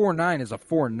 A 4.9 is a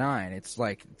 4.9. It's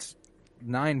like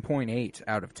 9.8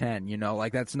 out of 10. You know,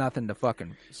 like that's nothing to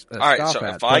fucking Alright, stop so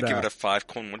at. if I But, give it a 5,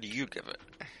 Colin, what do you give it?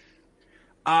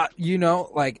 you know,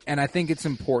 like, and I think it's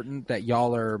important that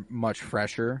y'all are much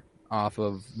fresher off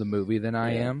of the movie than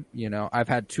I Yeah. am. You know, I've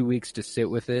had 2 weeks to sit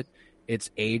with it. It's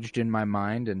aged in my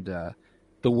mind, and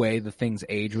the way the things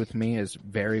age with me is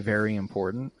very, very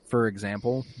important. For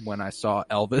example, when I saw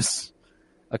Elvis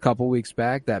a couple weeks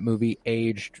back, that movie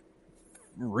aged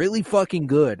really fucking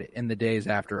good in the days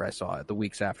after I saw it, the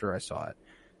weeks after I saw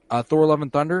it. Thor: Love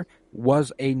and Thunder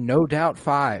was a no doubt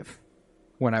 5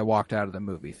 when I walked out of the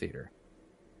movie theater.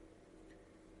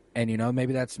 And you know,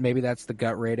 maybe that's the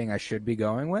gut rating I should be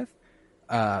going with.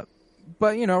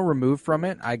 But you know, removed from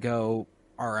it, I go,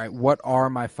 all right, what are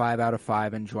my 5 out of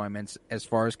 5 enjoyments as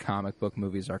far as comic book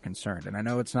movies are concerned? And I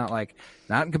know it's not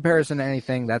in comparison to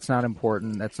anything. That's not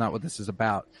important. That's not what this is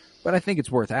about. But I think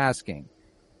it's worth asking.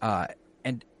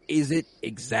 And is it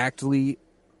exactly,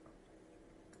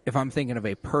 if I'm thinking of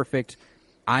a perfect,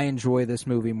 I enjoy this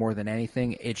movie more than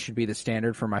anything, it should be the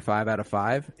standard for my 5 out of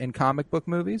 5 in comic book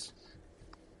movies?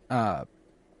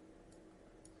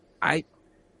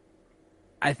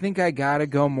 I think I gotta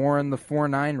go more in the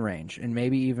 4.9 range, and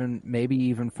maybe even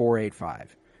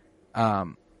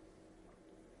 4.85.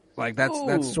 Like that's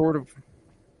Ooh. sort of.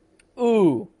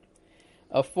 Ooh.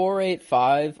 A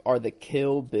 4.85 are the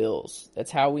Kill Bills.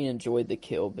 That's how we enjoyed the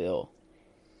Kill Bill.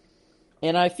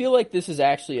 And I feel like this is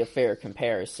actually a fair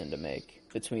comparison to make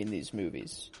between these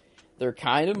movies. They're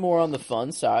kind of more on the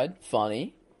fun side,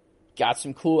 funny, got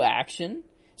some cool action,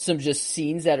 some just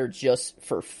scenes that are just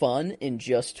for fun and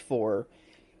just for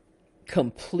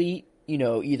complete, you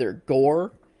know, either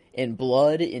gore and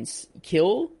blood and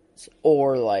kills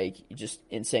or like just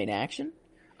insane action.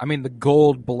 I mean, the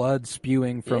gold blood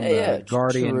spewing from the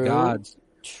guardian true, gods.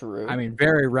 True. I mean,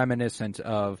 very reminiscent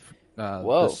of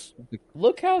Whoa. the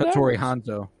Look how that Hattori was.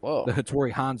 Hanzo. Whoa. The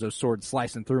Hattori Hanzo sword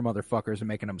slicing through motherfuckers and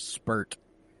making them spurt.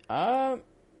 Um,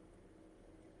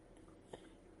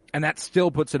 And that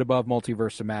still puts it above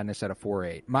Multiverse of Madness at a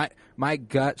 4.8. My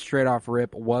gut straight off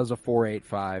rip was a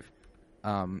 4.85.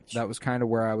 That was kind of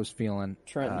where I was feeling.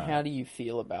 Trenton, how do you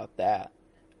feel about that?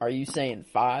 Are you saying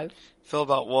 5? Feel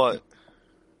about what?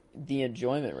 The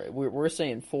enjoyment rate. We're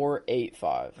saying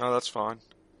 4.85. Oh, that's fine.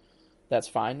 That's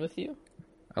fine with you?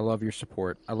 I love your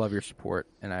support.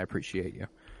 And I appreciate you.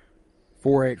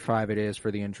 4.85 it is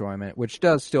for the enjoyment, which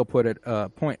does still put it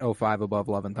 0.05 above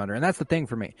Love and Thunder. And that's the thing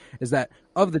for me, is that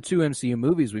of the 2 MCU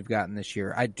movies we've gotten this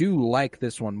year, I do like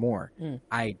this one more.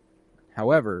 I,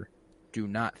 however, do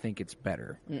not think it's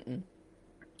better.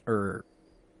 Or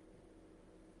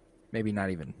maybe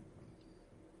not even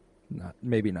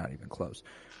close.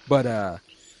 But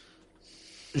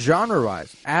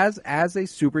genre-wise, as a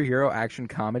superhero action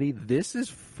comedy, this is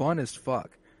fun as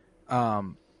fuck.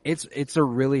 It's a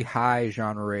really high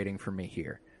genre rating for me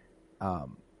here.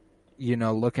 You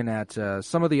know, looking at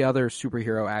some of the other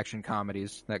superhero action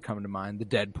comedies that come to mind, the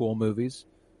Deadpool movies,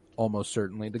 almost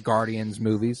certainly, the Guardians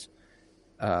movies,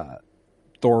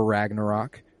 Thor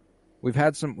Ragnarok. We've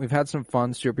had some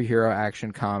fun superhero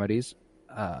action comedies,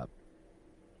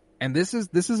 and this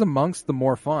is amongst the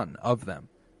more fun of them,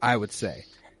 I would say.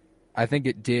 I think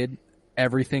it did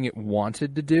everything it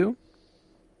wanted to do,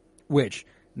 which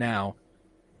now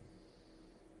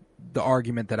the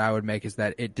argument that I would make is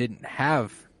that it didn't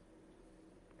have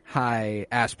high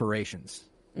aspirations.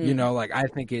 You know, like I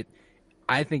think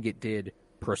it did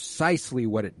precisely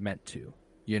what it meant to,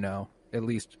 you know, at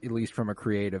least from a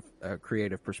creative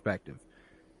perspective.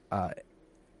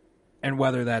 And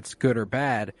whether that's good or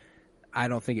bad, I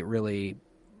don't think it really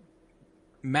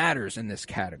matters in this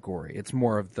category. It's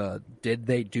more of the, did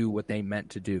they do what they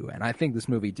meant to do? And I think this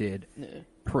movie did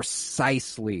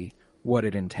precisely what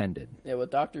it intended. Yeah,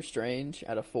 with Doctor Strange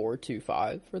at a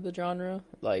 4.25 for the genre,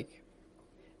 like,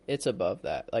 it's above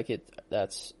that. Like,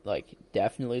 that's like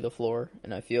definitely the floor,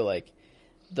 and I feel like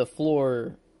the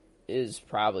floor is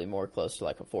probably more close to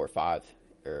like a 4.5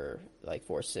 or like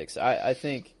 4.6. I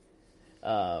think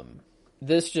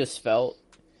this just felt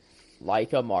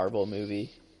like a Marvel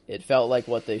movie. It felt like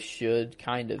what they should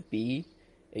kind of be.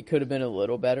 It could have been a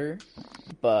little better,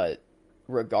 but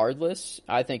regardless,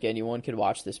 I think anyone could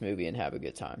watch this movie and have a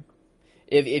good time.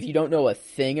 If you don't know a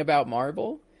thing about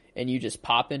Marvel and you just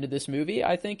pop into this movie,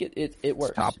 I think it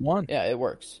works. It's top one. Yeah, it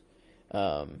works.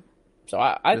 So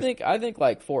I think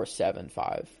like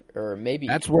 4.75 or maybe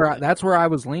that's where I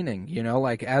was leaning. You know,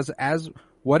 like as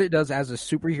what it does as a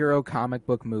superhero comic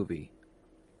book movie,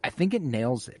 I think it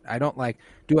nails it.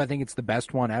 Do I think it's the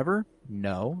best one ever?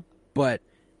 No, but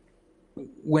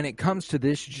when it comes to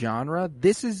this genre,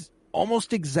 this is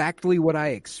almost exactly what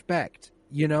I expect.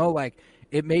 You know, like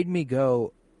it made me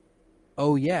go,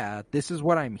 oh yeah, this is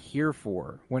what I'm here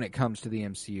for when it comes to the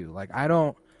MCU. Like I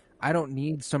don't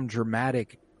need some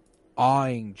dramatic,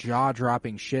 awing,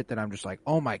 jaw-dropping shit that I'm just like,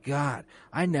 oh my god,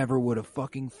 I never would have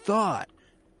fucking thought.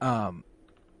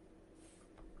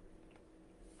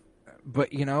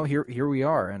 But you know, here we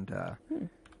are, and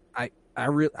I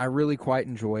really quite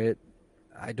enjoy it.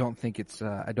 I don't think it's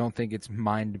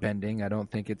mind bending. I don't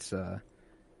think it's the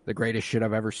greatest shit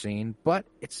I've ever seen, but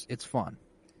it's fun.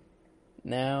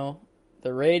 Now,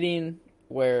 the rating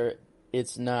where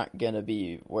it's not gonna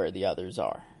be where the others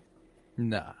are.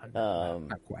 No,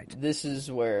 not quite. This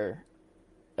is where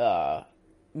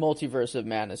Multiverse of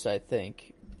Madness, I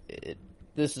think, it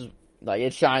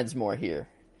shines more here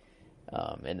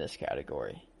in this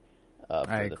category.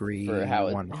 I agree. For how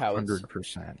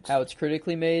 100%. How it's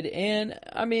critically made, and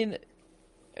I mean,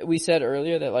 we said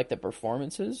earlier that like the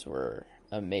performances were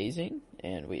amazing,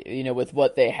 and with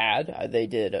what they had, they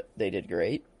did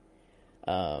great.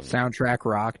 Soundtrack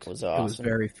rocked. Was awesome. It was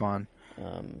very fun.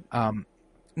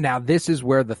 Now this is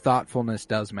where the thoughtfulness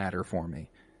does matter for me.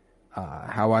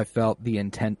 How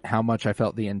much I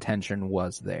felt the intention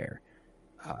was there,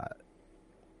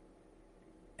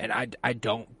 and I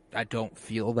don't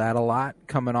feel that a lot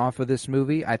coming off of this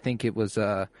movie. I think it was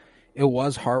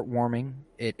heartwarming.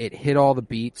 It hit all the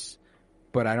beats,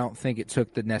 but I don't think it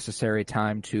took the necessary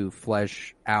time to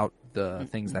flesh out the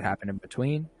things that happened in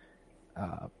between.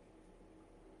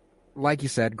 Like you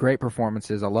said, great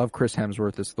performances. I love Chris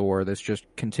Hemsworth as Thor. This just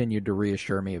continued to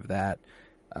reassure me of that.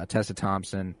 Tessa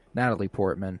Thompson, Natalie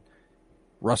Portman,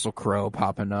 Russell Crowe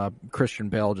popping up, Christian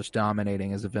Bale just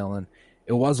dominating as a villain.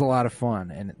 It was a lot of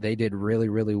fun, and they did really,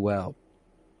 really well.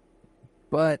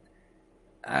 But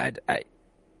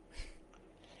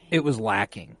it was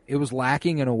lacking. It was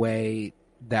lacking in a way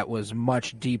that was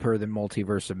much deeper than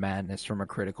Multiverse of Madness from a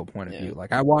critical point of view.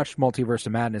 Like, I watched Multiverse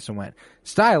of Madness and went,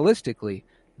 stylistically,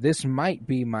 this might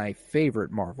be my favorite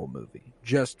Marvel movie,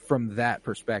 just from that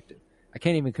perspective. I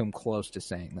can't even come close to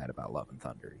saying that about Love and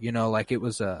Thunder. You know, like it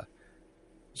was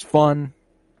fun,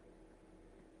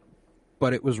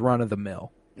 but it was run of the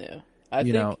mill. Yeah, I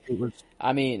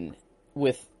mean,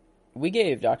 we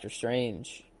gave Doctor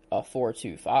Strange a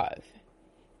 4.25,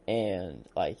 and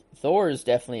like Thor is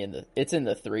definitely in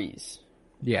the threes.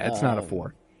 Yeah, it's not a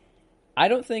 4. I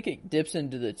don't think it dips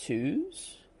into the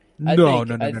 2s. I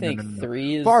think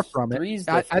 3 is far from it. 3's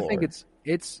the floor. I think it's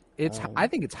I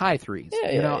think it's high 3s.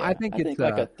 Yeah, I think it's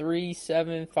like a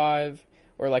 3.75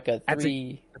 or like a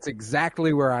 3. That's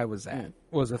exactly where I was at.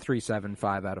 Was a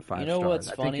 3.75 out of 5 stars. You know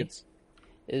what's funny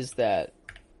is that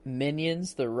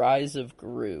Minions: The Rise of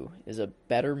Gru is a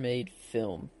better made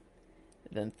film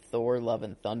than Thor: Love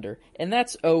and Thunder, and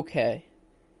that's okay.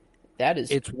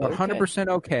 It's 100%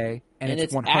 okay, and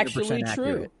it's 100% actually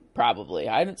accurate. True. Probably.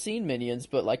 I haven't seen Minions,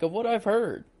 but like of what I've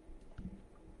heard,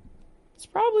 it's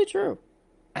probably true.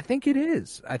 I think it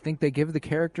is. I think they give the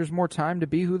characters more time to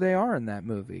be who they are in that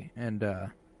movie, and I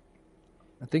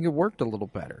think it worked a little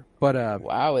better. But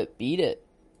wow, it beat it.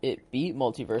 it beat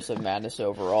Multiverse of Madness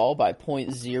overall by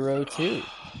 0.02.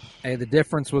 Hey, the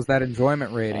difference was that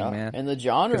enjoyment rating, man. And the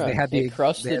genre, 'Cause they had the- it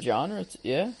crushed they the had- genre.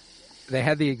 Yeah. They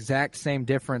had the exact same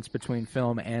difference between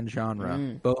film and genre,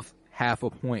 both half a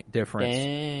point difference.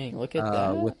 Dang, look at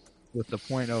that. With the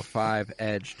 0.05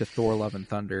 edge to Thor: Love and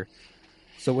Thunder.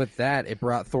 So with that, it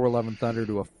brought Thor: Love and Thunder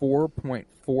to a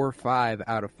 4.45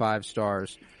 out of 5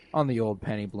 stars on the old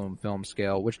Penny Bloom film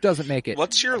scale, which doesn't make it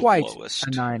What's your quite lowest?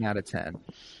 a 9 out of 10.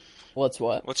 What's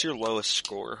what? What's your lowest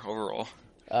score overall?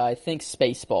 I think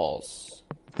Spaceballs.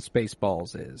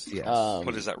 Spaceballs is, yes.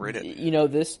 What is that rated? You know,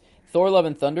 this Thor: Love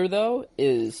and Thunder, though,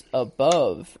 is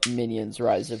above Minions: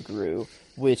 Rise of Gru,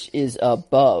 which is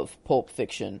above Pulp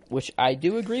Fiction, which I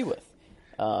do agree with.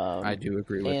 I do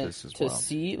agree with and this as to well.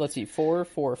 see, let's see,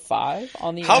 4.45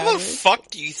 on the How average. the fuck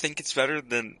do you think it's better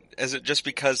than? Is it just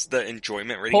because the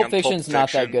enjoyment rating Pulp on Fiction's Pulp not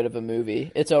Fiction? that good of a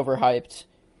movie. It's overhyped.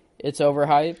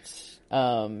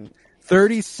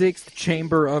 36th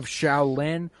Chamber of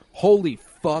Shaolin. Holy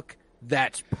fuck,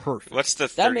 that's perfect. What's the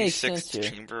That makes sense 36th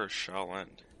here. Chamber of Shaolin?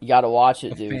 You got to watch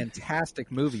it, A dude.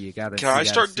 fantastic movie. You got to. Can I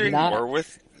start doing Not-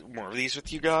 more of these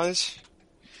with you guys?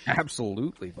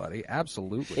 Absolutely, buddy.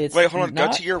 Absolutely. It's Wait, hold on. Go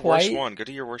not to your quite- worst one. Go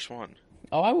to your worst one.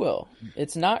 Oh, I will.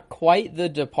 It's not quite The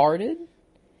Departed,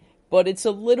 but it's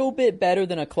a little bit better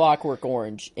than A Clockwork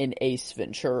Orange in Ace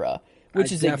Ventura,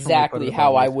 which I is definitely put exactly it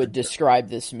how above I Ace would Ventura. describe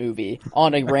this movie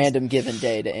on a random given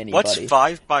day to anybody. What's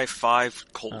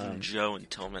 5x5 Colton, Joe, and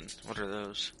Tillman? What are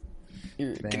those?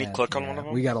 You're- Can you click on one of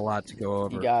them? We got a lot to go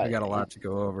over. You got- we got a lot to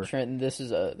go over. Trenton, this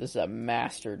is a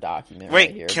master document Wait,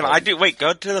 right here. can but- I do? Wait,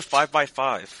 go to the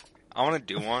 5x5. I want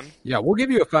to do one. Yeah, we'll give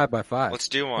you a 5x5. Let's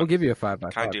do one. We'll give you a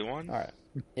 5x5. Can I do one? All right.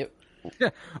 It,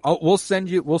 We'll send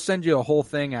you a whole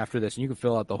thing after this, and you can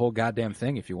fill out the whole goddamn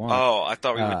thing if you want. Oh, I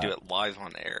thought we would do it live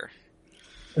on air.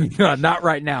 Not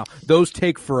right now. Those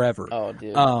take forever. oh,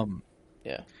 dude.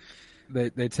 Yeah.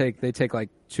 They take like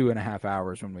 2.5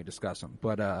 hours when we discuss them.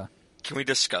 But Can we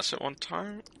discuss it one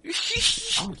time?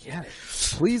 oh yeah,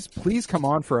 please come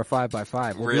on for a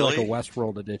 5x5. We'll do like Really? a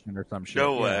Westworld edition or some shit.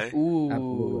 No Yeah. way. Ooh.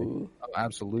 Absolutely. Oh,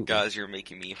 absolutely. Guys, you're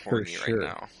making me horny sure. right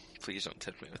now. Please don't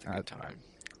tempt me with a good time.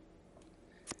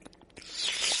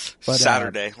 But,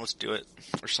 Saturday, let's do it.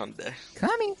 Or Sunday.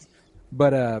 Coming.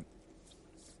 But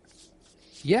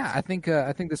yeah, I think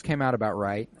this came out about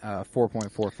right.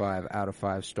 4.45 out of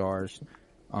 5 stars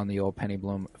on the old Penny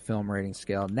Bloom film rating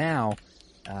scale. Now,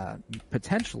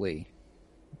 potentially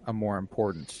a more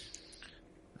important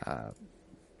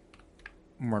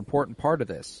part of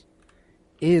this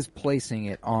is placing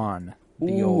it on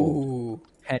the old Ooh.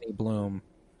 Penny Bloom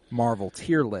Marvel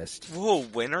tier list. Whoa,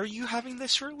 when are you having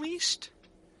this released?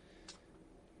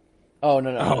 Oh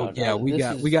no. Oh yeah, we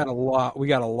got a lot. We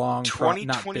got a long. not this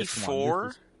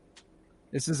one. 2024?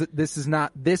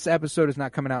 This episode is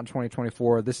not coming out in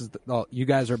 2024. This is you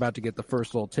guys are about to get the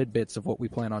first little tidbits of what we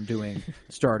plan on doing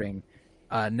starting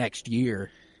next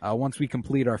year. Once we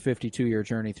complete our 52-year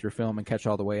journey through film and catch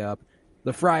all the way up,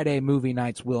 the Friday movie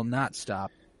nights will not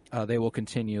stop. They will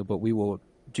continue, but we will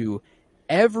do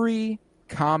every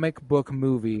comic book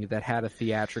movie that had a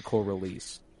theatrical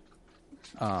release.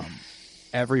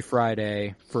 Every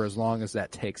Friday for as long as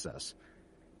that takes us.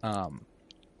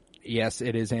 Yes,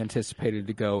 it is anticipated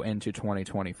to go into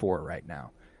 2024 right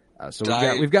now. So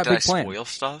we've got did I big plans. spoil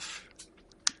stuff?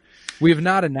 We have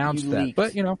not announced You that, leaked.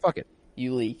 but fuck it.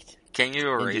 You leaked. Can you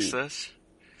erase Indeed. this?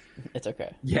 It's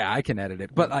okay. Yeah, I can edit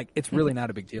it, but it's really not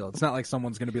a big deal. It's not like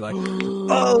someone's going to be like,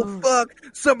 "Oh fuck,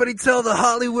 somebody tell the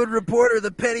Hollywood Reporter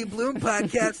the Penny Bloom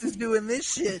podcast is doing this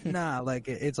shit." Nah,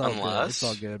 it's all good. It's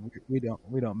all good. We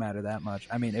don't matter that much.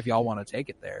 I mean, if y'all want to take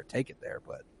it there,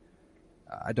 but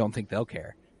I don't think they'll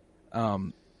care.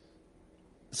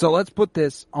 So let's put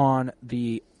this on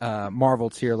the Marvel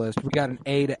tier list. We got an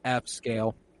A to F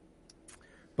scale,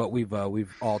 but we've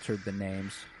altered the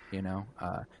names.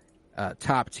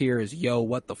 Top tier is yo,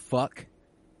 what the fuck?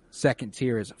 Second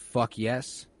tier is fuck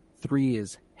yes. 3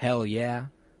 is hell yeah.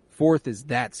 4th is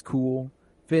that's cool.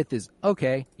 5th is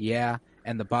okay, yeah.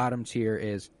 And the bottom tier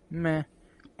is meh.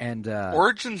 And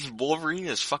Origins Wolverine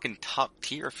is fucking top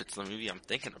tier if it's the movie I'm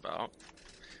thinking about.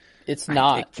 It's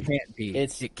not. It can't be.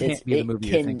 It can't be the movie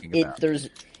you're thinking about.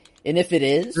 And if it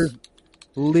is, There's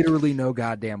literally no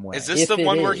goddamn way. Is this If the it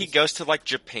one where is- he goes to like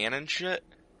Japan and shit?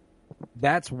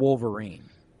 That's Wolverine,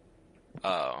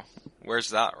 Oh,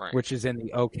 where's that rank? which is in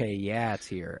the okay yeah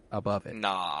tier above it.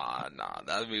 Nah,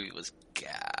 that movie was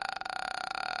gas.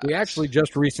 We actually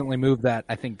just recently moved that,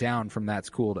 I think, down from that's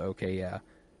cool to okay yeah.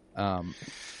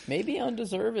 maybe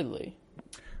undeservedly.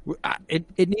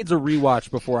 It needs a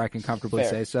rewatch before I can comfortably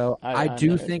Fair. say so. I I do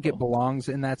know think it's it belongs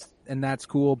in that's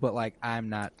cool, but I'm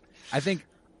not. I think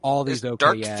all these Is okay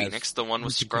Dark yes, Phoenix the one with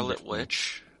we could Scarlet convict me.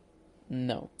 Witch?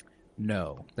 No,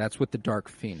 No, that's with the Dark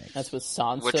Phoenix. that's with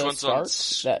Sansa Which one's Stark.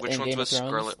 on? Which in one's Game with of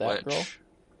Thrones, Scarlet that Witch?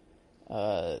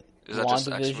 girl. Is that just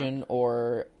WandaVision X-Men?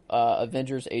 or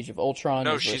Avengers: Age of Ultron.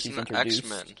 No, is where she's in the introduced.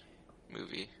 X-Men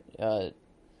movie.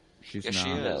 She's Yes, she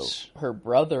not. No, is. her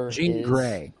brother Jean is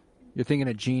Grey. You're thinking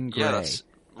of Jean Grey. Yeah, that's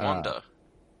Wanda.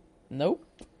 Nope.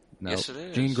 No, Yes, it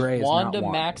is. Jean Grey is Wanda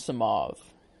not Wanda. Maximoff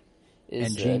is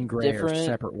And Jean a Grey are different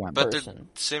separate women. But they're person.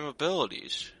 same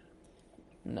abilities.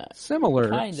 No, Similar,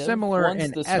 kind of. similar One's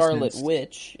in the Scarlet essence.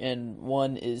 Witch, and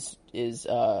one is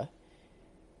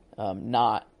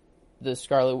not the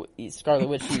Scarlet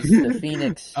Witch. She's the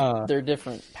Phoenix. They're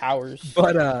different powers.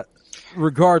 But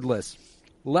regardless,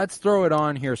 let's throw it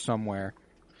on here somewhere.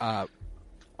 All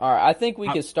right, I think we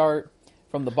could start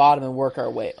from the bottom and work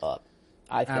our way up.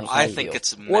 I think. I think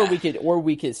it's or meh.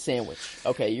 we could sandwich.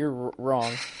 Okay, you're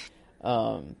wrong.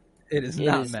 It is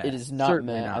not meh. It is not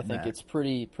Certainly meh. not I think meh. it's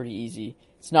pretty easy.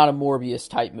 It's not a Morbius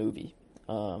type movie,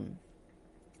 and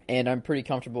I'm pretty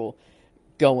comfortable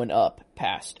going up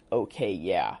past okay,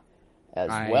 yeah, as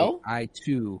well. I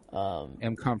too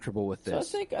am comfortable with So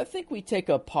this. I think we take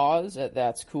a pause at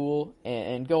that's cool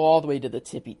and go all the way to the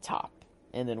tippy top,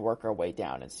 and then work our way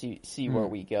down and see where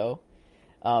we go.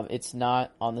 It's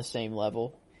not on the same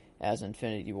level as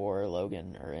Infinity War or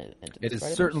Logan or Into the It is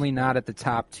Spider-Verse. certainly not at the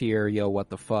top tier. Yo,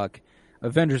 what the fuck?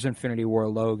 Avengers: Infinity War,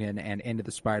 Logan, and Into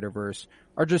the Spider-Verse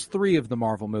are just 3 of the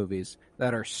Marvel movies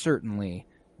that are certainly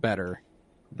better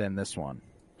than this one.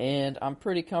 And I'm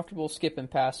pretty comfortable skipping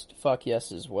past Fuck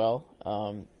Yes as well.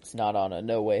 It's not on a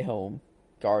No Way Home,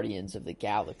 Guardians of the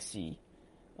Galaxy,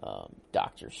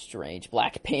 Doctor Strange,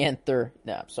 Black Panther.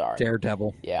 No, I'm sorry.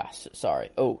 Daredevil, Yeah,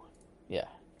 sorry. Oh, yeah.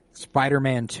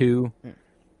 Spider-Man 2,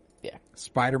 Yeah.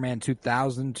 Spider-Man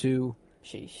 2002,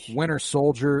 Sheesh. Winter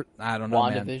Soldier. I don't know,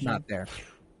 man. WandaVision. Not there.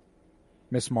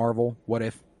 Miss Marvel. What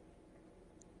if?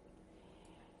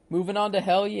 Moving on to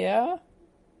Hell Yeah.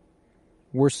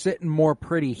 We're sitting more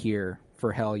pretty here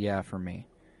for Hell Yeah for me.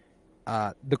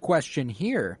 The question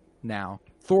here now,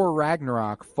 Thor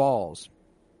Ragnarok falls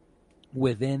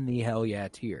within the Hell Yeah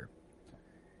tier.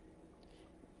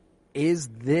 Is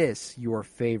this your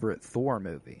favorite Thor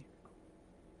movie?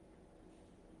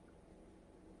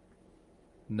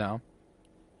 No.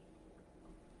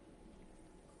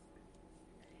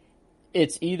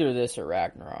 It's either this or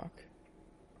Ragnarok.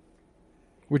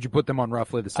 Would you put them on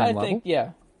roughly the same level? think,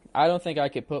 yeah. I don't think I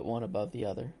could put one above the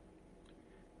other.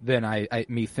 Then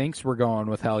methinks we're going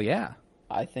with Hell Yeah.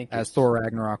 I think As it's- Thor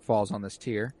Ragnarok falls on this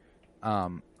tier.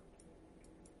 It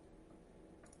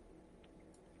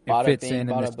Bada fits bing, in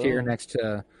bada this tier boom. next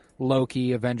to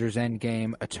Loki, Avengers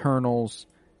Endgame, Eternals,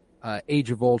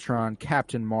 Age of Ultron,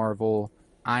 Captain Marvel,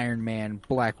 Iron Man,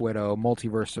 Black Widow,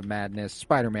 Multiverse of Madness,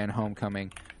 Spider-Man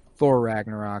Homecoming, Thor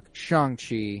Ragnarok,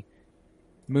 Shang-Chi,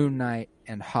 Moon Knight,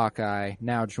 and Hawkeye,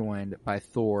 now joined by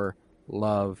Thor,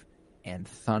 Love, and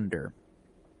Thunder.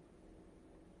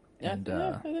 Yeah, And,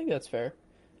 yeah, I think that's fair.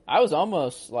 I was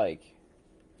almost like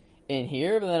in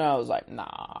here, but then I was like,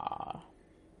 nah.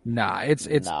 Nah, it's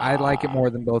I like it more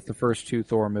than both the first 2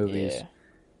 Thor movies.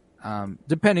 Yeah.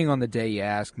 Depending on the day you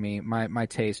ask me, my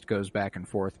taste goes back and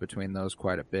forth between those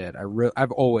quite a bit.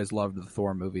 I've always loved the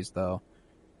Thor movies, though.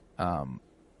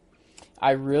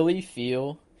 I really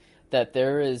feel that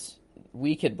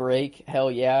we could break Hell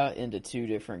Yeah into 2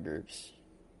 different groups.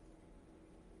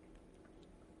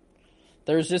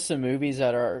 There's just some movies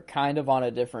that are kind of on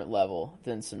a different level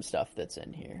than some stuff that's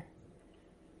in here.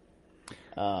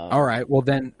 All right, well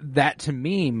then that to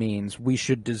me means we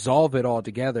should dissolve it all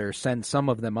together, send some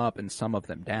of them up and some of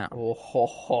them down. Oh, ho,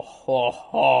 ho, ho,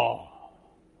 ho.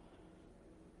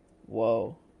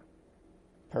 Whoa.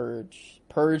 Purge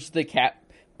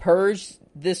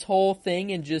this whole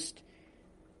thing and just,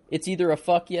 it's either a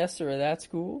fuck yes or a that's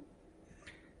cool.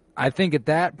 I think at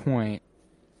that point,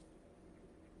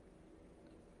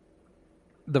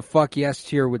 the fuck yes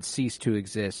tier would cease to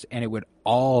exist and it would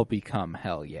all become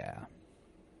Hell Yeah.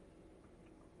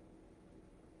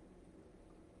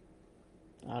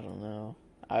 I don't know.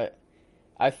 I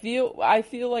feel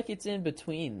like it's in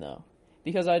between though,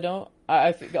 because I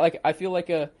feel like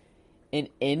an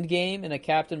Endgame and a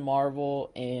Captain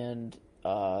Marvel and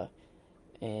I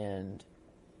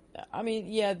mean,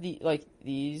 yeah,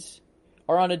 these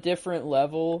are on a different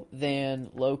level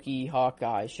than Loki,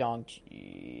 Hawkeye,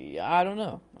 Shang-Chi. I don't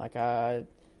know.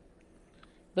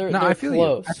 They're I feel you.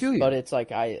 close, I feel you. but it's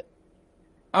like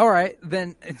All right,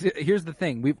 then here's the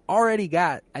thing. We've already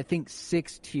got, I think,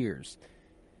 6 tiers.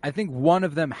 I think one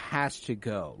of them has to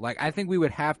go. Like, I think we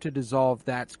would have to dissolve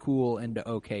That's Cool into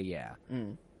Okay Yeah.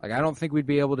 Like, I don't think we'd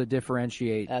be able to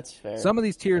differentiate. That's fair. Some of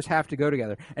these tiers have to go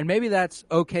together. And maybe that's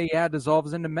okay, yeah,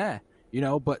 dissolves into meh,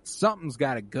 but something's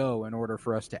got to go in order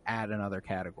for us to add another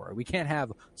category. We can't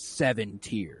have 7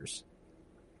 tiers.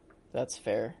 That's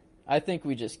fair. I think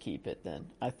we just keep it then.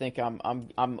 I think I'm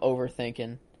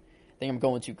overthinking. I think I'm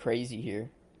going too crazy here.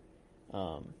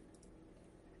 I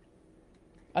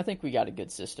think we got a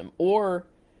good system. Or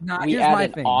we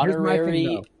add an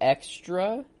honorary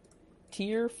extra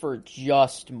tier for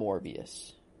just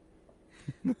Morbius.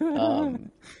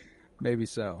 Maybe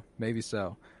so.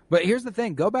 But here's the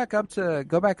thing: go back up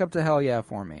to Hell Yeah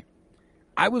for me.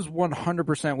 I was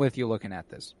 100% with you looking at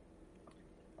this.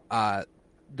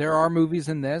 There are movies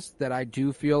in this that I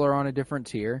do feel are on a different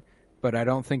tier, but I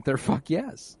don't think they're fuck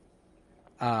yes.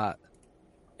 An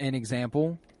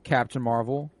example: Captain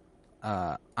Marvel,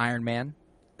 Iron Man,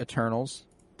 Eternals,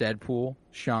 Deadpool,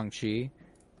 Shang-Chi,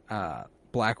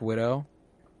 Black Widow,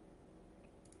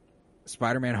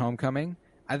 Spider-Man Homecoming.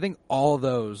 I think all of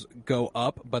those go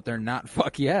up, but they're not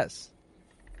fuck yes.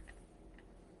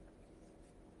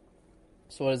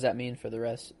 So what does that mean for the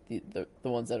rest, the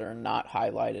ones that are not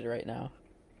highlighted right now?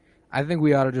 I think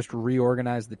we ought to just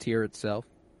reorganize the tier itself.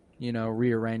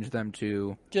 Rearrange them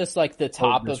to... Just like the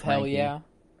top of Hell Yeah?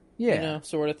 Yeah.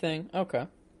 Sort of thing? Okay.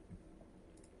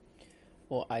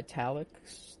 Well,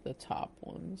 italics, the top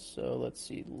ones. So let's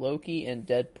see. Loki and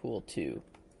Deadpool 2.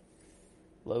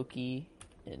 Loki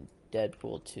and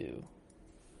Deadpool 2.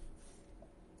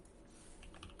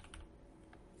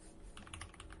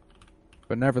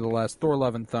 But nevertheless, Thor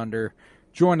Love and Thunder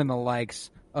joining the likes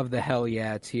of the Hell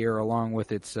Yeah tier along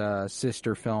with its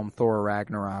sister film, Thor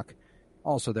Ragnarok.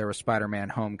 Also, there was Spider-Man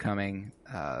Homecoming,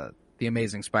 The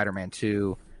Amazing Spider-Man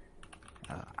 2,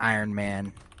 Iron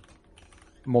Man,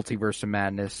 Multiverse of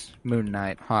Madness, Moon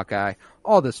Knight, Hawkeye,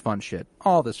 all this fun shit.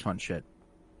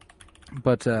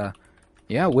 But,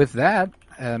 yeah, with that,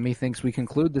 methinks we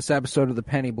conclude this episode of the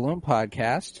Penny Bloom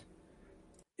podcast.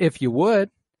 If you would,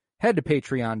 head to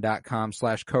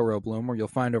patreon.com/CoroBloom, where you'll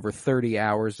find over 30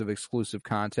 hours of exclusive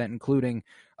content, including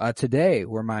today,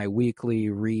 where my weekly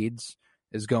reads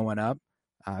is going up.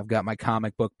 I've got my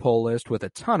comic book pull list with a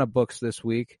ton of books this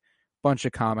week. Bunch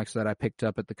of comics that I picked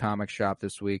up at the comic shop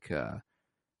this week.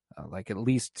 Like at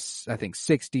least, I think,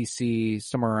 6 DC,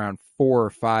 somewhere around 4 or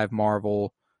 5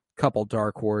 Marvel, couple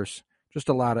Dark Horse. Just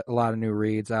a lot of new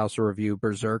reads. I also review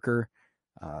Berserker,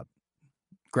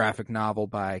 graphic novel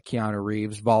by Keanu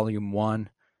Reeves, Volume 1.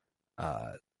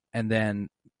 And then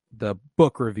the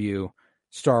book review,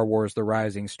 Star Wars The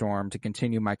Rising Storm, to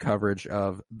continue my coverage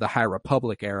of the High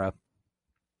Republic era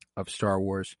of Star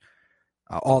Wars.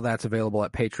 All that's available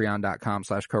at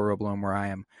patreon.com/CoroBloom, where I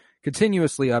am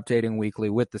continuously updating weekly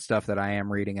with the stuff that I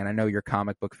am reading. And I know you're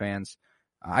comic book fans.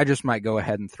 I just might go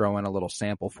ahead and throw in a little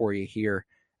sample for you here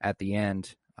at the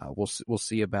end. We'll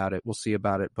see about it.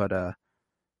 But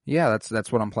yeah,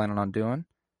 that's what I'm planning on doing.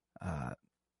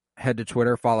 Head to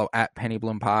Twitter, follow at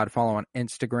PennyBloomPod, follow on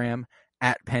Instagram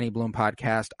at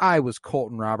PennyBloomPodcast. I was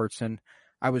Colton Robertson.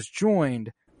 I was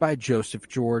joined by Joseph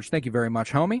George. Thank you very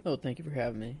much, homie. Oh, thank you for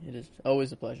having me. It is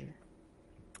always a pleasure.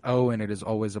 Oh, and it is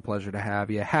always a pleasure to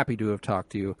have you. Happy to have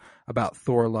talked to you about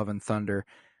Thor Love and Thunder.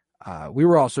 We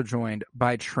were also joined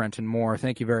by Trenton Moore.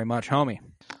 Thank you very much, homie.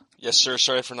 Yes, sir.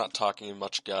 Sorry for not talking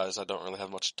much, guys. I don't really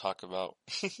have much to talk about.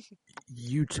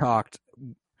 You talked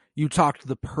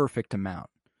the perfect amount.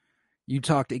 You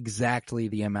talked exactly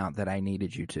the amount that I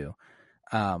needed you to.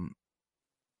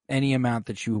 Any amount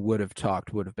that you would have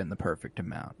talked would have been the perfect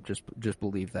amount. Just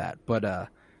believe that. But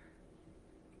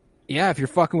yeah, if you're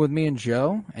fucking with me and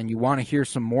Joe and you want to hear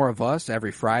some more of us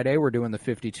every Friday, we're doing the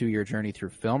 52-year journey through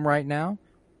film right now.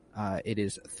 It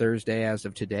is Thursday as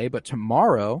of today, but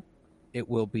tomorrow it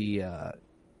will be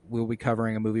we'll be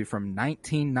covering a movie from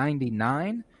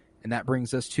 1999, and that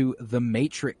brings us to The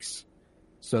Matrix.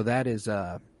 So that is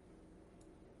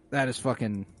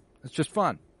fucking, it's just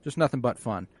fun. Just nothing but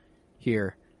fun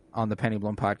here on the Penny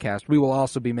Bloom podcast. We will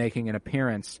also be making an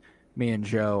appearance, me and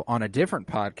Joe, on a different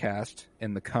podcast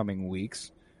in the coming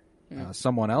weeks.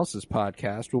 Someone else's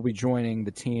podcast. We'll be joining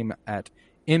the team at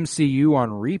MCU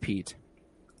on Repeat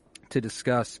to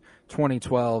discuss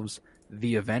 2012's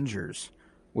The Avengers,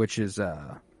 which is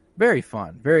very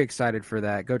fun. Very excited for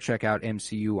that. Go check out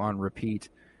MCU on Repeat.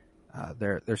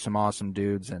 They're some awesome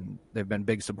dudes, and they've been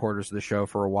big supporters of the show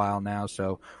for a while now,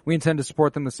 so we intend to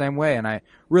support them the same way, and I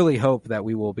really hope that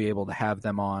we will be able to have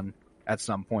them on at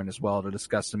some point as well to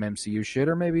discuss some MCU shit,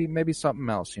 or maybe something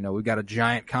else. We've got a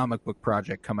giant comic book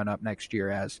project coming up next year,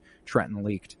 as Trenton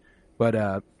leaked.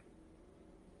 But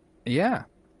yeah,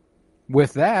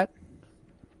 with that,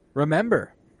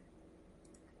 remember,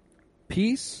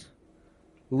 peace,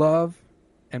 love,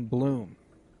 and Bloom.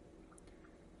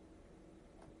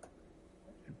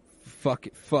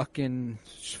 Fucking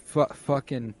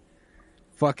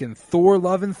Thor: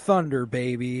 Love and Thunder,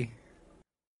 baby.